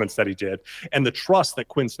performance that he did. And the trust that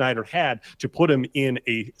Quinn Snyder had to put him in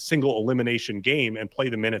a single elimination game and play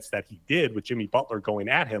the minutes that he did with Jimmy Butler going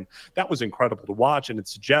at him, that was incredible to watch. And it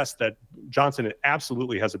suggests that Johnson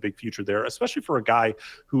absolutely has a big future there, especially for a guy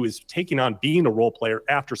who is taking on being a role player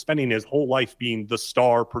after spending his whole life being the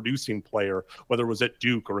star producing player, whether it was at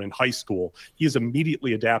Duke or in high school. He is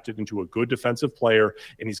immediately adapted into a good defensive player,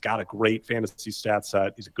 and he's got a great fantasy stat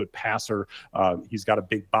set. He's a good passer. He's got a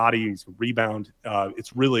big body. He's a rebound.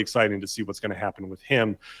 It's really exciting to see what's going to happen with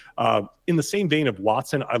him. In the same vein of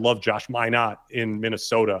Watson, I love Josh Minot in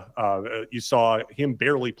Minnesota. You saw him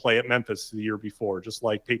barely play at Memphis the year before, just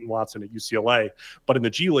like Peyton Watson at UCLA. But in the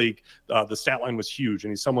G League, the stat line was huge,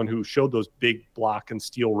 and he's someone who showed those big block and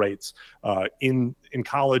steal rates in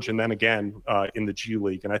college and then again in the G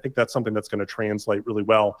League. And I think that's something that's going to translate really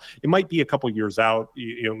well. It might be a couple years out.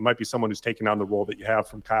 It might be someone who's taking on the role that you have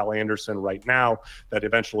from Kyle Anderson right now, that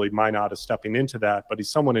eventually Minot is stepping into that. But he's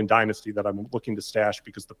someone in Dynasty that I'm looking to stash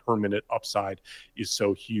because the per minute upside is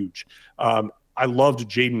so huge. I loved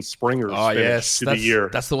Jaden Springer's finish to the year.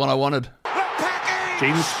 That's the one I wanted.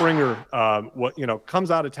 Jaden Springer, comes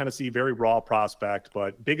out of Tennessee, very raw prospect,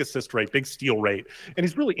 but big assist rate, big steal rate. And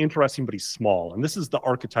he's really interesting, but he's small. And this is the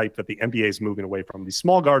archetype that the NBA is moving away from. These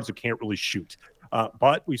small guards who can't really shoot.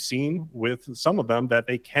 But we've seen with some of them that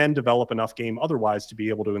they can develop enough game otherwise to be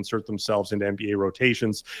able to insert themselves into NBA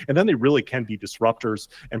rotations. And then they really can be disruptors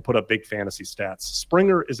and put up big fantasy stats.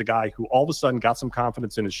 Springer is a guy who all of a sudden got some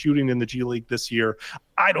confidence in his shooting in the G League this year.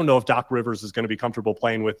 I don't know if Doc Rivers is going to be comfortable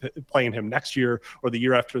playing him next year or the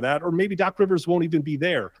year after that, or maybe Doc Rivers won't even be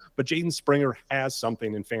there. But Jaden Springer has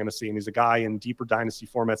something in fantasy, and he's a guy in deeper dynasty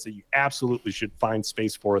formats that you absolutely should find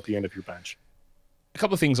space for at the end of your bench. A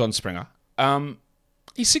couple of things on Springer.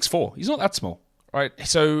 He's 6'4". He's not that small, right?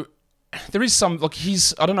 So there is some,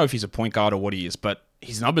 I don't know if he's a point guard or what he is, but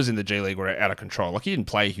his numbers in the G League were out of control. He didn't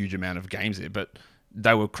play a huge amount of games there, but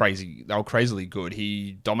they were crazy. They were crazily good.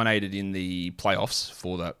 He dominated in the playoffs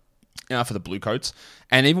for the Bluecoats.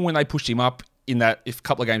 And even when they pushed him up in that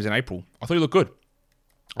couple of games in April, I thought he looked good.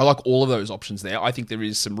 I like all of those options there. I think there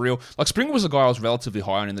is some real... Springer was a guy I was relatively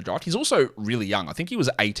high on in the draft. He's also really young. I think he was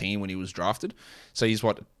 18 when he was drafted. So he's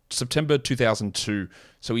September 2002.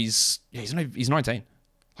 So he's 19.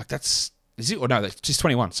 Is he? Or no, he's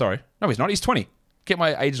 21. Sorry. No, he's not. He's 20. Get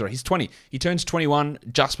my ages right. He's 20. He turns 21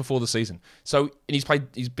 just before the season. So, and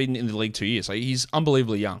he's been in the league 2 years. So he's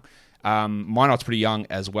unbelievably young. Minot's pretty young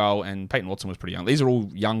as well, and Peyton Watson was pretty young. These are all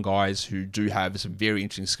young guys who do have some very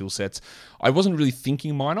interesting skill sets. I wasn't really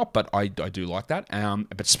thinking Minot, but I do like that.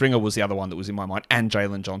 But Springer was the other one that was in my mind, and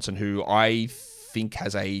Jalen Johnson, who I think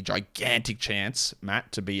has a gigantic chance,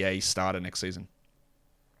 Matt, to be a starter next season.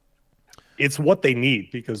 It's what they need,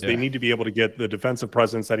 because they need to be able to get the defensive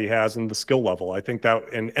presence that he has and the skill level. I think that,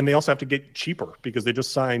 and they also have to get cheaper, because they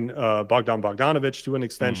just signed Bogdan Bogdanovic to an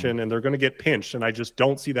extension, and they're going to get pinched. And I just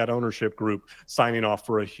don't see that ownership group signing off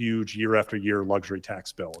for a huge year after year luxury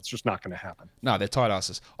tax bill. It's just not going to happen. No, they're tight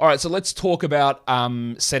asses. All right, so let's talk about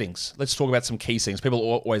settings. Let's talk about some key settings. People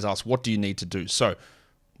always ask, what do you need to do? So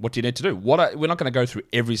what do you need to do? We're not going to go through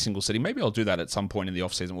every single setting. Maybe I'll do that at some point in the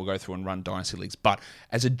offseason. We'll go through and run Dynasty Leagues. But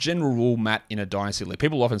as a general rule, Matt, in a Dynasty League,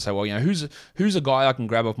 people often say, well, who's a guy I can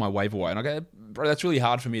grab off my waiver wire? And I go, bro, that's really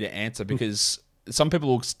hard for me to answer, because some people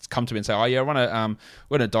will come to me and say, oh, yeah,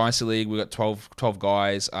 we're in a Dynasty League. We've got 12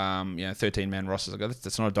 guys, 13-man rosters. I go,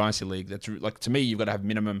 that's not a Dynasty League. That's like, to me, you've got to have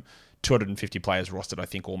minimum 250 players rostered, I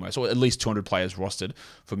think, almost, or at least 200 players rostered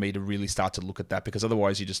for me to really start to look at that, because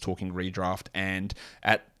otherwise you're just talking redraft. And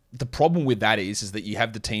the problem with that is that you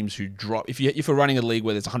have the teams who drop. If you're running a league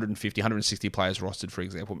where there's 150, 160 players rostered, for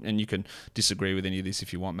example, and you can disagree with any of this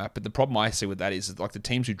if you want, Matt, but the problem I see with that is like the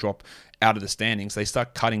teams who drop out of the standings, they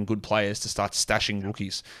start cutting good players to start stashing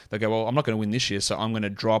rookies. They go, well, I'm not going to win this year, so I'm going to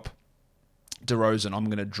drop DeRozan, I'm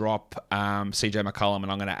going to drop CJ McCollum,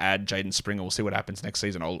 and I'm going to add Jaden Springer. We'll see what happens next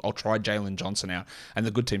season. I'll try Jalen Johnson out. And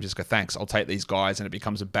the good teams just go, thanks, I'll take these guys. And it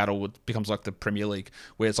becomes a battle. It becomes like the Premier League,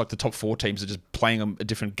 where it's like the top 4 teams are just playing a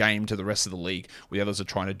different game to the rest of the league, where the others are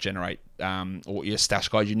trying to generate or your stash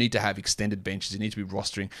guys. You need to have extended benches. You need to be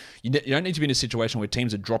rostering. You don't need to be in a situation where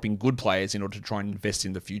teams are dropping good players in order to try and invest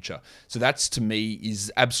in the future. So that's, to me,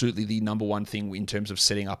 is absolutely the number one thing in terms of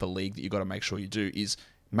setting up a league that you've got to make sure you do, is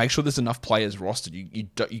make sure there's enough players rostered.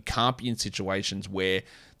 You can't be in situations where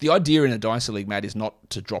the idea in a Dynasty League, Matt, is not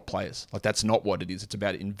to drop players. Like, that's not what it is. It's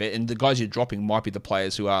about invest. And the guys you're dropping might be the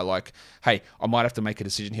players who are like, hey, I might have to make a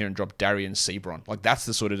decision here and drop Darian Sebron. Like, that's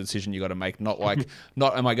the sort of decision you got to make. Not like,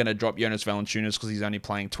 not am I going to drop Jonas Valanciunas because he's only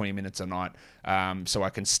playing 20 minutes a night, so I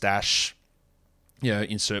can stash,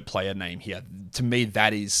 insert player name here. To me,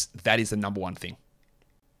 that is the number one thing.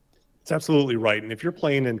 It's absolutely right. And if you're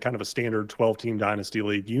playing in kind of a standard 12-team Dynasty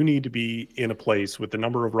League, you need to be in a place with the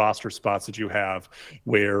number of roster spots that you have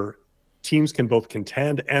where teams can both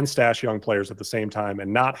contend and stash young players at the same time,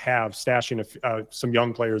 and not have stashing some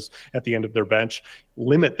young players at the end of their bench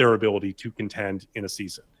limit their ability to contend in a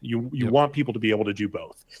season. You want people to be able to do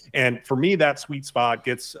both. And for me, that sweet spot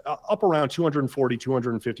gets up around 240,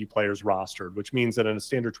 250 players rostered, which means that in a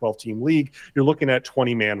standard 12-team league, you're looking at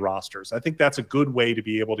 20-man rosters. I think that's a good way to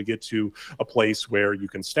be able to get to a place where you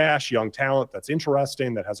can stash young talent that's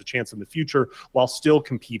interesting, that has a chance in the future, while still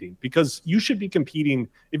competing. Because you should be competing.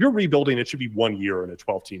 If you're rebuilding, it should be 1 year in a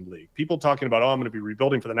 12-team league. People talking about, I'm going to be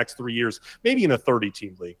rebuilding for the next 3 years, maybe in a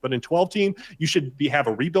 30-team league. But in 12-team, you should have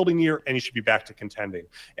a rebuilding year, and you should be back to contending.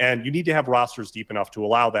 And you need to have rosters deep enough to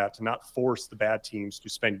allow that, to not force the bad teams to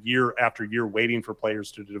spend year after year waiting for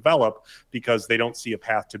players to develop because they don't see a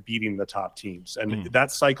path to beating the top teams. And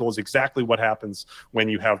that cycle is exactly what happens when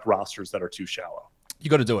you have rosters that are too shallow. You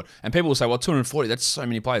got to do it. And people will say, well, 240, that's so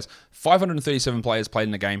many players. 537 players played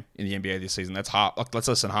in a game in the NBA this season. That's half. That's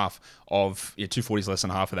less than half of, 240 is less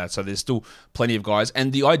than half of that. So there's still plenty of guys.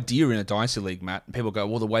 And the idea in a Dynasty League, Matt, people go,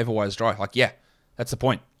 well, the waiver wire is dry. Like, yeah, that's the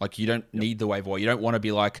point. Like, you don't need the waiver wire. You don't want to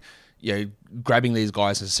be like, grabbing these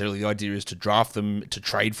guys necessarily. The idea is to draft them, to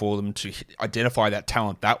trade for them, to identify that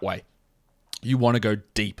talent that way. You want to go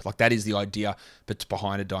deep. Like, that is the idea but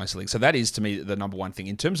behind a Dynasty League. So that is, to me, the number one thing.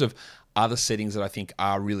 In terms of other settings that I think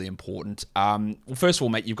are really important, well, first of all,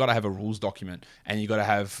 mate, you've got to have a rules document. And you've got to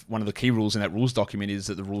have, one of the key rules in that rules document is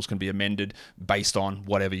that the rules can be amended based on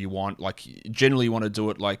whatever you want. Like, generally you want to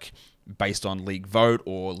do it like based on league vote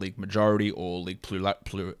or league majority or league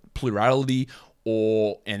plurality.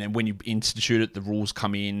 And then when you institute it, the rules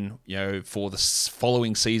come in, for the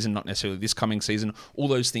following season, not necessarily this coming season. All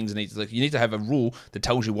those things you need to have a rule that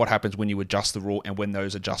tells you what happens when you adjust the rule and when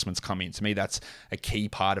those adjustments come in. To me, that's a key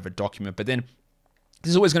part of a document. But then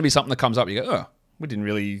there's always going to be something that comes up. You go, oh, we didn't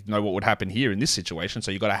really know what would happen here in this situation. So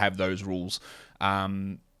you've got to have those rules,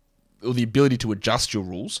 or the ability to adjust your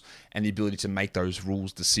rules and the ability to make those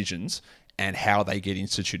rules decisions and how they get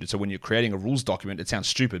instituted. So when you're creating a rules document, it sounds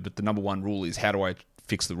stupid, but the number one rule is, how do I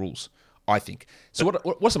fix the rules, I think. So what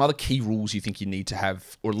are some other key rules you think you need to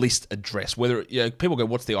have, or at least address? Whether people go,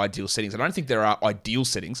 what's the ideal settings? I don't think there are ideal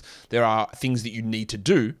settings. There are things that you need to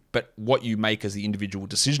do, but what you make as the individual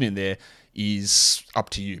decision in there is up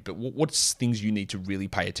to you. But what's things you need to really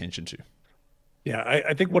pay attention to? Yeah,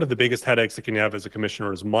 I think one of the biggest headaches that can have as a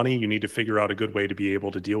commissioner is money. You need to figure out a good way to be able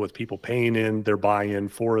to deal with people paying in their buy-in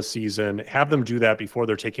for a season. Have them do that before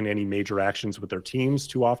they're taking any major actions with their teams.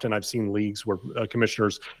 Too often I've seen leagues where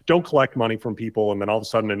commissioners don't collect money from people, and then all of a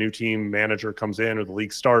sudden a new team manager comes in or the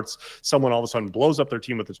league starts. Someone all of a sudden blows up their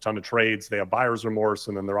team with a ton of trades. They have buyer's remorse,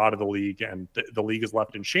 and then they're out of the league, and the league is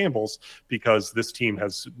left in shambles because this team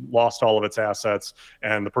has lost all of its assets,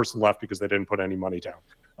 and the person left because they didn't put any money down.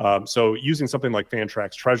 So using something like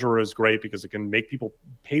Fantrax Treasurer is great because it can make people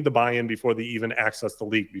pay the buy-in before they even access the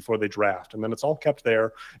league, before they draft. And then it's all kept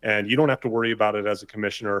there, and you don't have to worry about it as a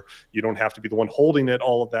commissioner. You don't have to be the one holding it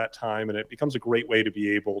all of that time, and it becomes a great way to be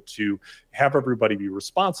able to have everybody be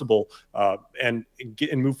responsible and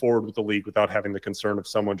move forward with the league without having the concern of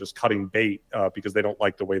someone just cutting bait because they don't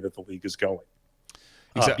like the way that the league is going.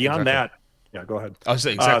 Beyond that, yeah, go ahead. I was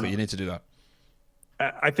saying exactly. You need to do that.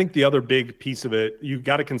 I think the other big piece of it, you've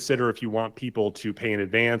got to consider if you want people to pay in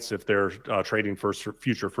advance, if they're trading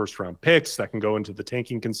future first-round picks, that can go into the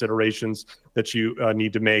tanking considerations that you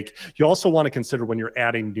need to make. You also want to consider when you're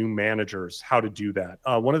adding new managers, how to do that.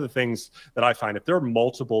 One of the things that I find, if there are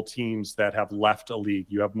multiple teams that have left a league,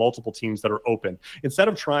 you have multiple teams that are open, instead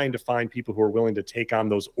of trying to find people who are willing to take on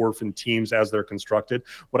those orphan teams as they're constructed,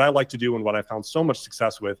 what I like to do and what I found so much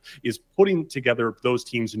success with is putting together those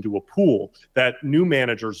teams into a pool that new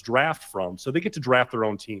managers draft from, so they get to draft their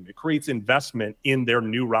own team. It creates investment in their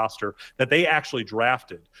new roster that they actually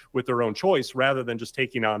drafted with their own choice rather than just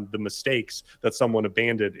taking on the mistakes that someone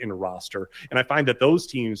abandoned in a roster. And I find that those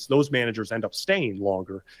teams, those managers end up staying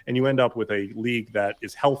longer, and you end up with a league that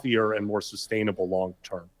is healthier and more sustainable long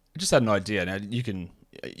term. I just had an idea. Now,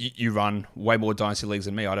 you run way more Dynasty leagues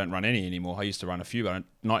than me. I don't run any anymore. I used to run a few, but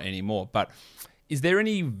not anymore. But is there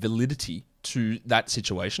any validity to that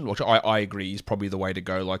situation, which I agree is probably the way to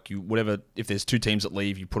go? Like if there's two teams that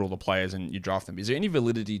leave, you put all the players and you draft them. Is there any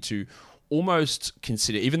validity to almost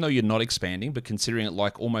consider, even though you're not expanding, but considering it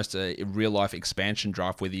like almost a real life expansion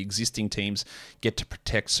draft where the existing teams get to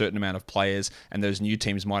protect a certain amount of players and those new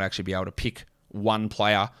teams might actually be able to pick one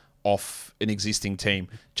player off an existing team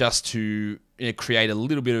just to create a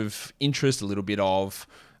little bit of interest, a little bit of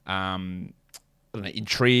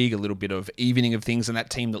intrigue, a little bit of evening of things, and that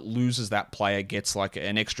team that loses that player gets like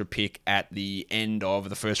an extra pick at the end of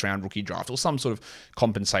the first round rookie draft or some sort of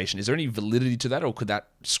compensation. Is there any validity to that, or could that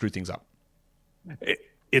screw things up?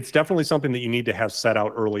 It's definitely something that you need to have set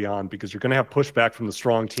out early on, because you're going to have pushback from the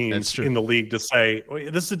strong teams in the league to say,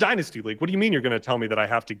 this is a dynasty league. What do you mean you're going to tell me that I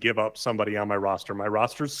have to give up somebody on my roster? My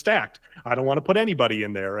roster's stacked. I don't want to put anybody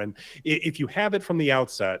in there. And if you have it from the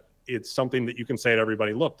outset, it's something that you can say to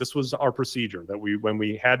everybody, look, this was our procedure that when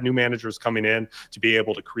we had new managers coming in, to be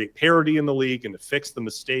able to create parity in the league and to fix the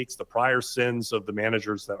mistakes, the prior sins of the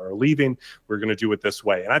managers that are leaving, we're going to do it this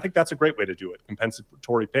way. And I think that's a great way to do it.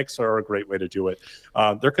 Compensatory picks are a great way to do it.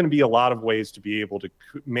 There can be a lot of ways to be able to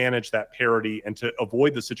manage that parity and to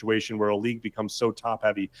avoid the situation where a league becomes so top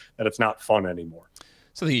heavy that it's not fun anymore.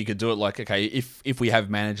 So I think you could do it like, okay, if we have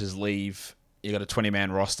managers leave, you got a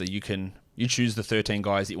 20-man roster, you choose the 13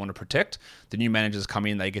 guys that you want to protect. The new managers come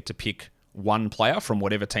in, they get to pick one player from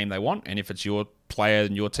whatever team they want, and if it's your player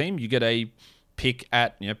and your team, you get a pick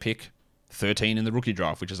at pick 13 in the rookie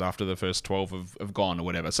draft, which is after the first 12 have gone or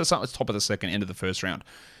whatever. So it's top of the second, end of the first round.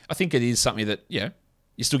 I think it is something that you're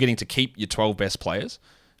still getting to keep your 12 best players.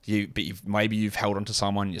 Maybe you've held onto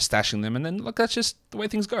someone, you're stashing them, and then look, that's just the way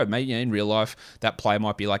things go. Maybe in real life, that player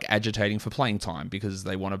might be like agitating for playing time because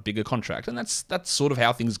they want a bigger contract, and that's sort of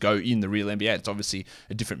how things go in the real NBA. It's obviously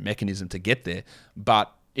a different mechanism to get there,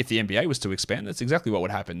 but if the NBA was to expand, that's exactly what would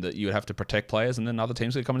happen. That you would have to protect players, and then other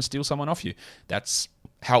teams would come and steal someone off you. That's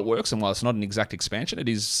how it works, and while it's not an exact expansion, it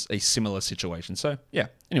is a similar situation. So yeah.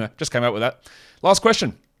 Anyway, just came out with that. Last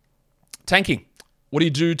question: tanking. What do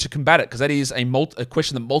you do to combat it? Because that is a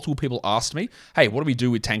question that multiple people asked me. Hey, what do we do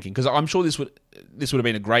with tanking? Because I'm sure this would have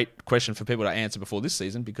been a great question for people to answer before this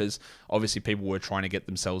season, because obviously people were trying to get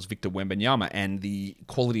themselves Victor Wembanyama, and the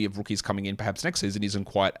quality of rookies coming in perhaps next season isn't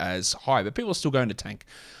quite as high, but people are still going to tank.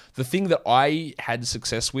 The thing that I had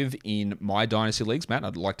success with in my Dynasty leagues, Matt,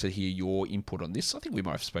 I'd like to hear your input on this. I think we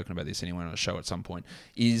might have spoken about this anyway on a show at some point,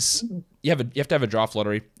 is you have to have a draft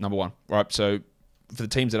lottery, number one, right? So for the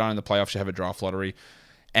teams that aren't in the playoffs, you have a draft lottery.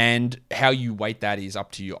 And how you weight that is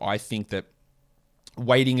up to you. I think that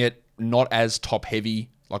weighting it not as top heavy,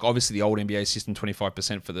 like obviously the old NBA system,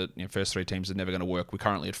 25% for the first three teams is never going to work. We're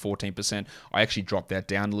currently at 14%. I actually dropped that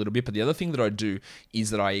down a little bit. But the other thing that I do is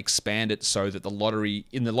that I expand it so that the lottery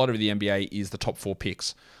of the NBA is the top 4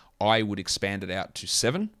 picks. I would expand it out to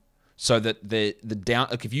 7 so that the down,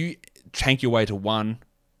 like if you tank your way to 1,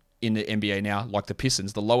 in the NBA now, like the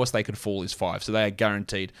Pistons, the lowest they could fall is 5. So they are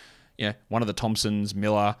guaranteed, one of the Thompsons,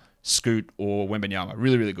 Miller, Scoot, or Wembanyama.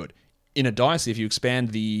 Really, really good. In a Dynasty, if you expand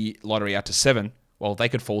the lottery out to 7, well, they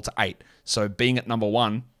could fall to 8. So being at number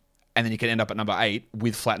 1, and then you can end up at number 8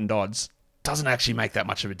 with flattened odds, doesn't actually make that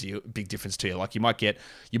much of a big difference to you. Like you might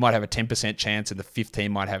have a 10% chance, and the 5th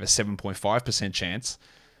team might have a 7.5% chance.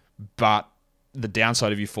 But the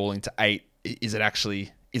downside of you falling to 8, is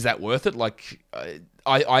that worth it? Like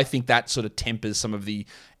I think that sort of tempers some of the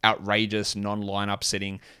outrageous non-lineup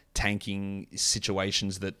setting tanking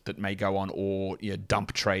situations that may go on, or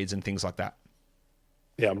dump trades and things like that.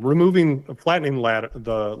 Yeah, flattening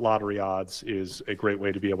the lottery odds is a great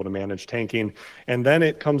way to be able to manage tanking. And then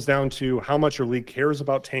it comes down to how much your league cares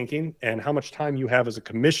about tanking and how much time you have as a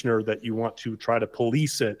commissioner that you want to try to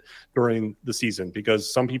police it during the season.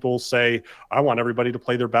 Because some people say, I want everybody to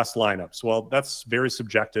play their best lineups. Well, that's very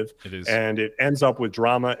subjective. It is. And it ends up with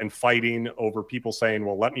drama and fighting over people saying,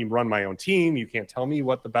 well, let me run my own team. You can't tell me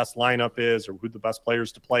what the best lineup is or who the best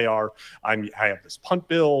players to play are. I have this punt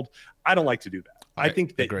build. I don't like to do that. I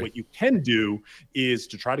think that what you can do is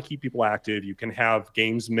to try to keep people active. You can have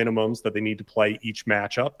games minimums that they need to play each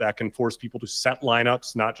matchup. That can force people to set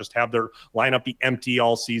lineups, not just have their lineup be empty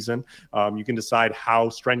all season. You can decide how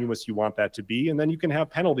strenuous you want that to be. And then you can have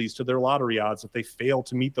penalties to their lottery odds if they fail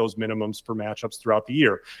to meet those minimums for matchups throughout the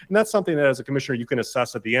year. And that's something that as a commissioner, you can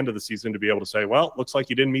assess at the end of the season to be able to say, well, looks like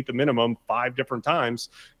you didn't meet the minimum 5 different times.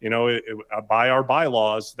 By our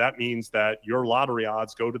bylaws, that means that your lottery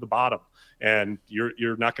odds go to the bottom. And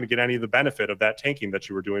you're not going to get any of the benefit of that tanking that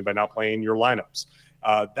you were doing by not playing your lineups.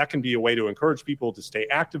 That can be a way to encourage people to stay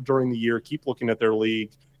active during the year, keep looking at their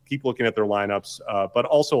league, keep looking at their lineups, but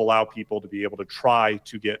also allow people to be able to try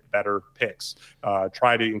to get better picks,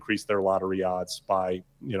 try to increase their lottery odds by,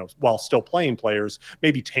 while still playing players,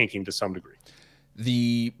 maybe tanking to some degree.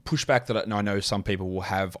 The pushback that I know some people will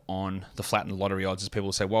have on the flattened lottery odds is people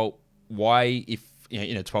will say, well, why if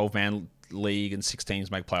in a 12-man league and 6 teams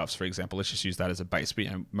make playoffs, for example, let's just use that as a base, but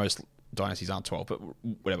most dynasties aren't 12, but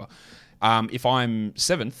whatever. If I'm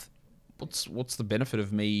 7th, what's the benefit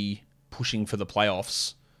of me pushing for the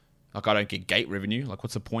playoffs? Like, I don't get gate revenue. Like,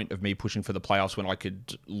 what's the point of me pushing for the playoffs when I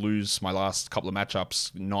could lose my last couple of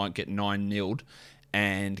matchups, get 9-0'd,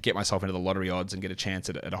 and get myself into the lottery odds and get a chance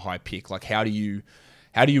at a high pick? Like, how do you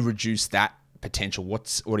reduce that potential?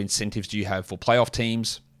 What incentives do you have for playoff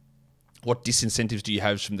teams? What disincentives do you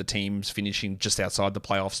have from the teams finishing just outside the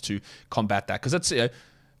playoffs to combat that? Because that's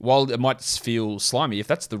while it might feel slimy, if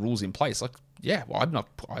that's the rules in place, like, yeah, well, I'm not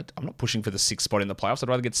pushing for the 6th spot in the playoffs. I'd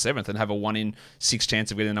rather get 7th and have a 1 in 6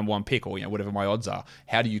 chance of getting the number 1 pick, or whatever my odds are.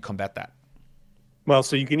 How do you combat that? Well,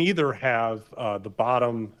 so you can either have the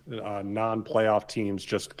bottom non-playoff teams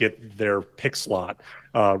just get their pick slot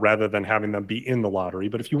rather than having them be in the lottery.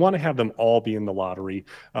 But if you want to have them all be in the lottery,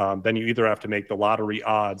 then you either have to make the lottery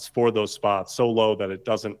odds for those spots so low that it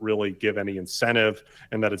doesn't really give any incentive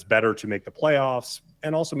and that it's better to make the playoffs,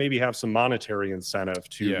 and also maybe have some monetary incentive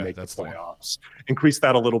to make the playoffs. Increase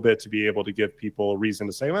that a little bit to be able to give people a reason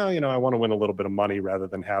to say, well, I want to win a little bit of money rather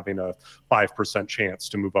than having a 5% chance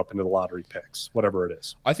to move up into the lottery picks, whatever it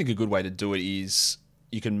is. I think a good way to do it is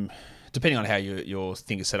you can, depending on how your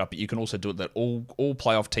thing is set up, but you can also do it that all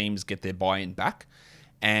playoff teams get their buy-in back,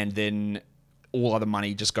 and then all other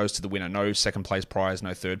money just goes to the winner. No second place prize,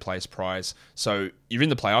 no third place prize. So you're in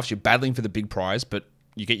the playoffs, you're battling for the big prize, but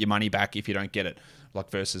you get your money back if you don't get it. Like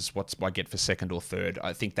versus what's I get for second or third.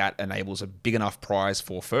 I think that enables a big enough prize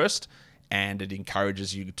for first, and it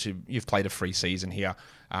encourages you you've played a free season here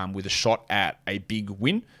with a shot at a big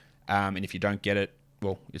win. And if you don't get it,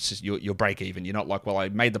 well, it's just you'll break even. You're not like, well, I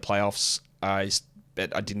made the playoffs,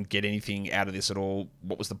 but I didn't get anything out of this at all.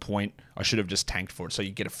 What was the point? I should have just tanked for it. So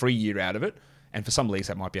you get a free year out of it. And for some leagues,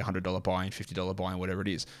 that might be $100 buy-in, $50 buy-in, whatever it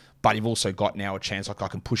is. But you've also got now a chance, like I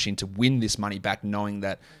can push in to win this money back, knowing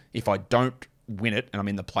that if I don't win it and I'm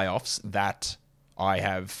in the playoffs, that I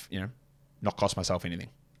have, not cost myself anything.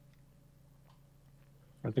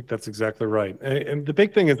 I think that's exactly right. And the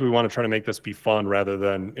big thing is we want to try to make this be fun rather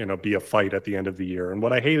than, be a fight at the end of the year. And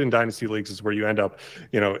what I hate in dynasty leagues is where you end up,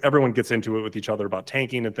 everyone gets into it with each other about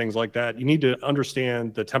tanking and things like that. You need to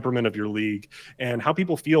understand the temperament of your league and how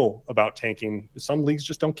people feel about tanking. Some leagues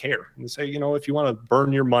just don't care. And they say, if you want to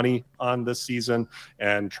burn your money on this season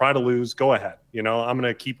and try to lose, go ahead. I'm going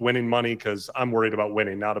to keep winning money because I'm worried about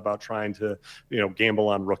winning, not about trying to, gamble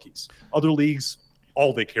on rookies. Other leagues,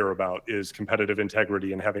 all they care about is competitive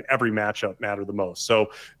integrity and having every matchup matter the most. So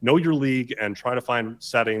know your league and try to find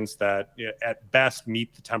settings that at best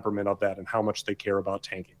meet the temperament of that and how much they care about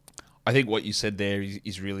tanking. I think what you said there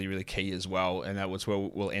is really, really key as well. And that was where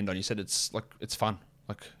we'll end on. You said it's fun.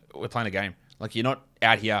 Like we're playing a game. Like, you're not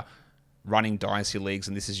out here running dynasty leagues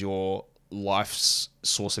and this is your life's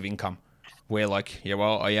source of income. Where like, yeah,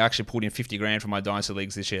 well, I actually pulled in 50 grand for my dynasty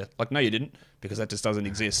leagues this year. Like, no, you didn't, because that just doesn't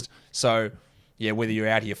exist. So, yeah, whether you're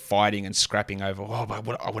out here fighting and scrapping over, but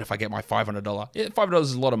what if I get my $500? Yeah, $500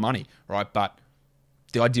 is a lot of money, right? But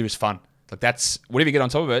the idea is fun. Like, that's, whatever you get on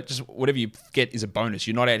top of it, just whatever you get is a bonus.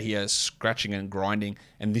 You're not out here scratching and grinding,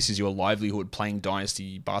 and this is your livelihood playing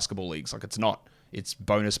dynasty basketball leagues. Like, it's not. It's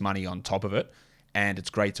bonus money on top of it, and it's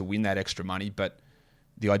great to win that extra money, but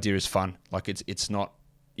the idea is fun. Like, it's not,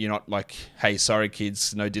 you're not like, hey, sorry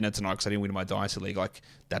kids, no dinner tonight because I didn't win my dynasty league. Like,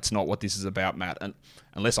 that's not what this is about, Matt. And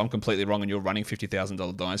unless I'm completely wrong and you're running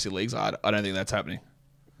 $50,000 dynasty leagues, I don't think that's happening.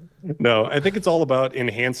 No, I think it's all about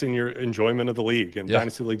enhancing your enjoyment of the league, and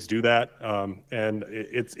dynasty leagues do that. And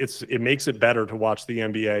it makes it better to watch the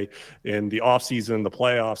NBA in the off season, the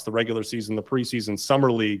playoffs, the regular season, the preseason,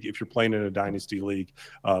 summer league, if you're playing in a dynasty league.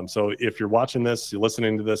 So if you're watching this, you're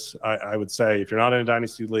listening to this, I would say if you're not in a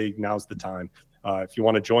dynasty league, now's the time. If you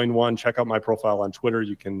want to join one, check out my profile on Twitter.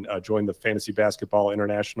 You can join the Fantasy Basketball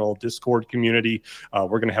International Discord community.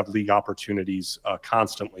 We're going to have league opportunities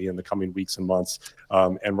constantly in the coming weeks and months.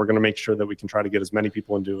 And we're going to make sure that we can try to get as many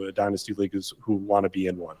people into a Dynasty League who want to be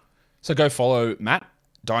in one. So go follow Matt,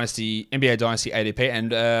 NBA Dynasty ADP,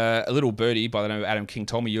 and a little birdie by the name of Adam King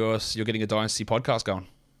told me you're getting a Dynasty podcast going.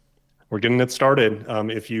 We're getting it started.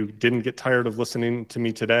 If you didn't get tired of listening to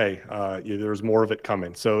me today, there's more of it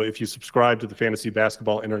coming. So if you subscribe to the Fantasy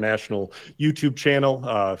Basketball International YouTube channel,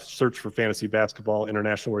 search for Fantasy Basketball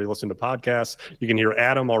International where you listen to podcasts. You can hear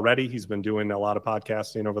Adam already. He's been doing a lot of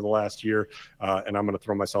podcasting over the last year, and I'm going to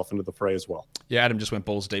throw myself into the fray as well. Yeah, Adam just went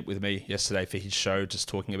balls deep with me yesterday for his show, just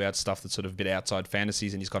talking about stuff that's sort of a bit outside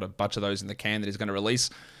fantasies, and he's got a bunch of those in the can that he's going to release.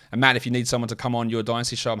 And Matt, if you need someone to come on your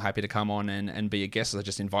Dynasty show, I'm happy to come on and be a guest. I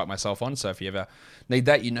just invite myself on. So if you ever need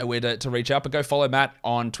that, you know where to reach out. But go follow Matt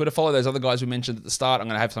on Twitter. Follow those other guys we mentioned at the start. I'm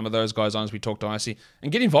going to have some of those guys on as we talk Dynasty.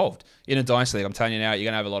 And get involved in a Dynasty League. I'm telling you now, you're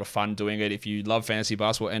going to have a lot of fun doing it. If you love fantasy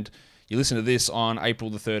basketball and you listen to this on April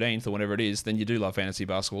the 13th or whenever it is, then you do love fantasy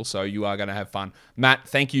basketball. So you are going to have fun. Matt,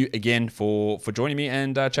 thank you again for joining me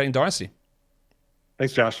and chatting Dynasty.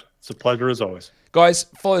 Thanks, Josh. It's a pleasure as always. Guys,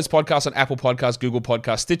 follow this podcast on Apple Podcasts, Google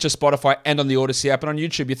Podcasts, Stitcher, Spotify, and on the Odyssey app. And on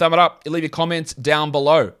YouTube, you thumb it up. You leave your comments down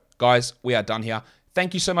below. Guys, we are done here.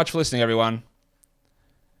 Thank you so much for listening, everyone.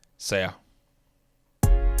 See ya.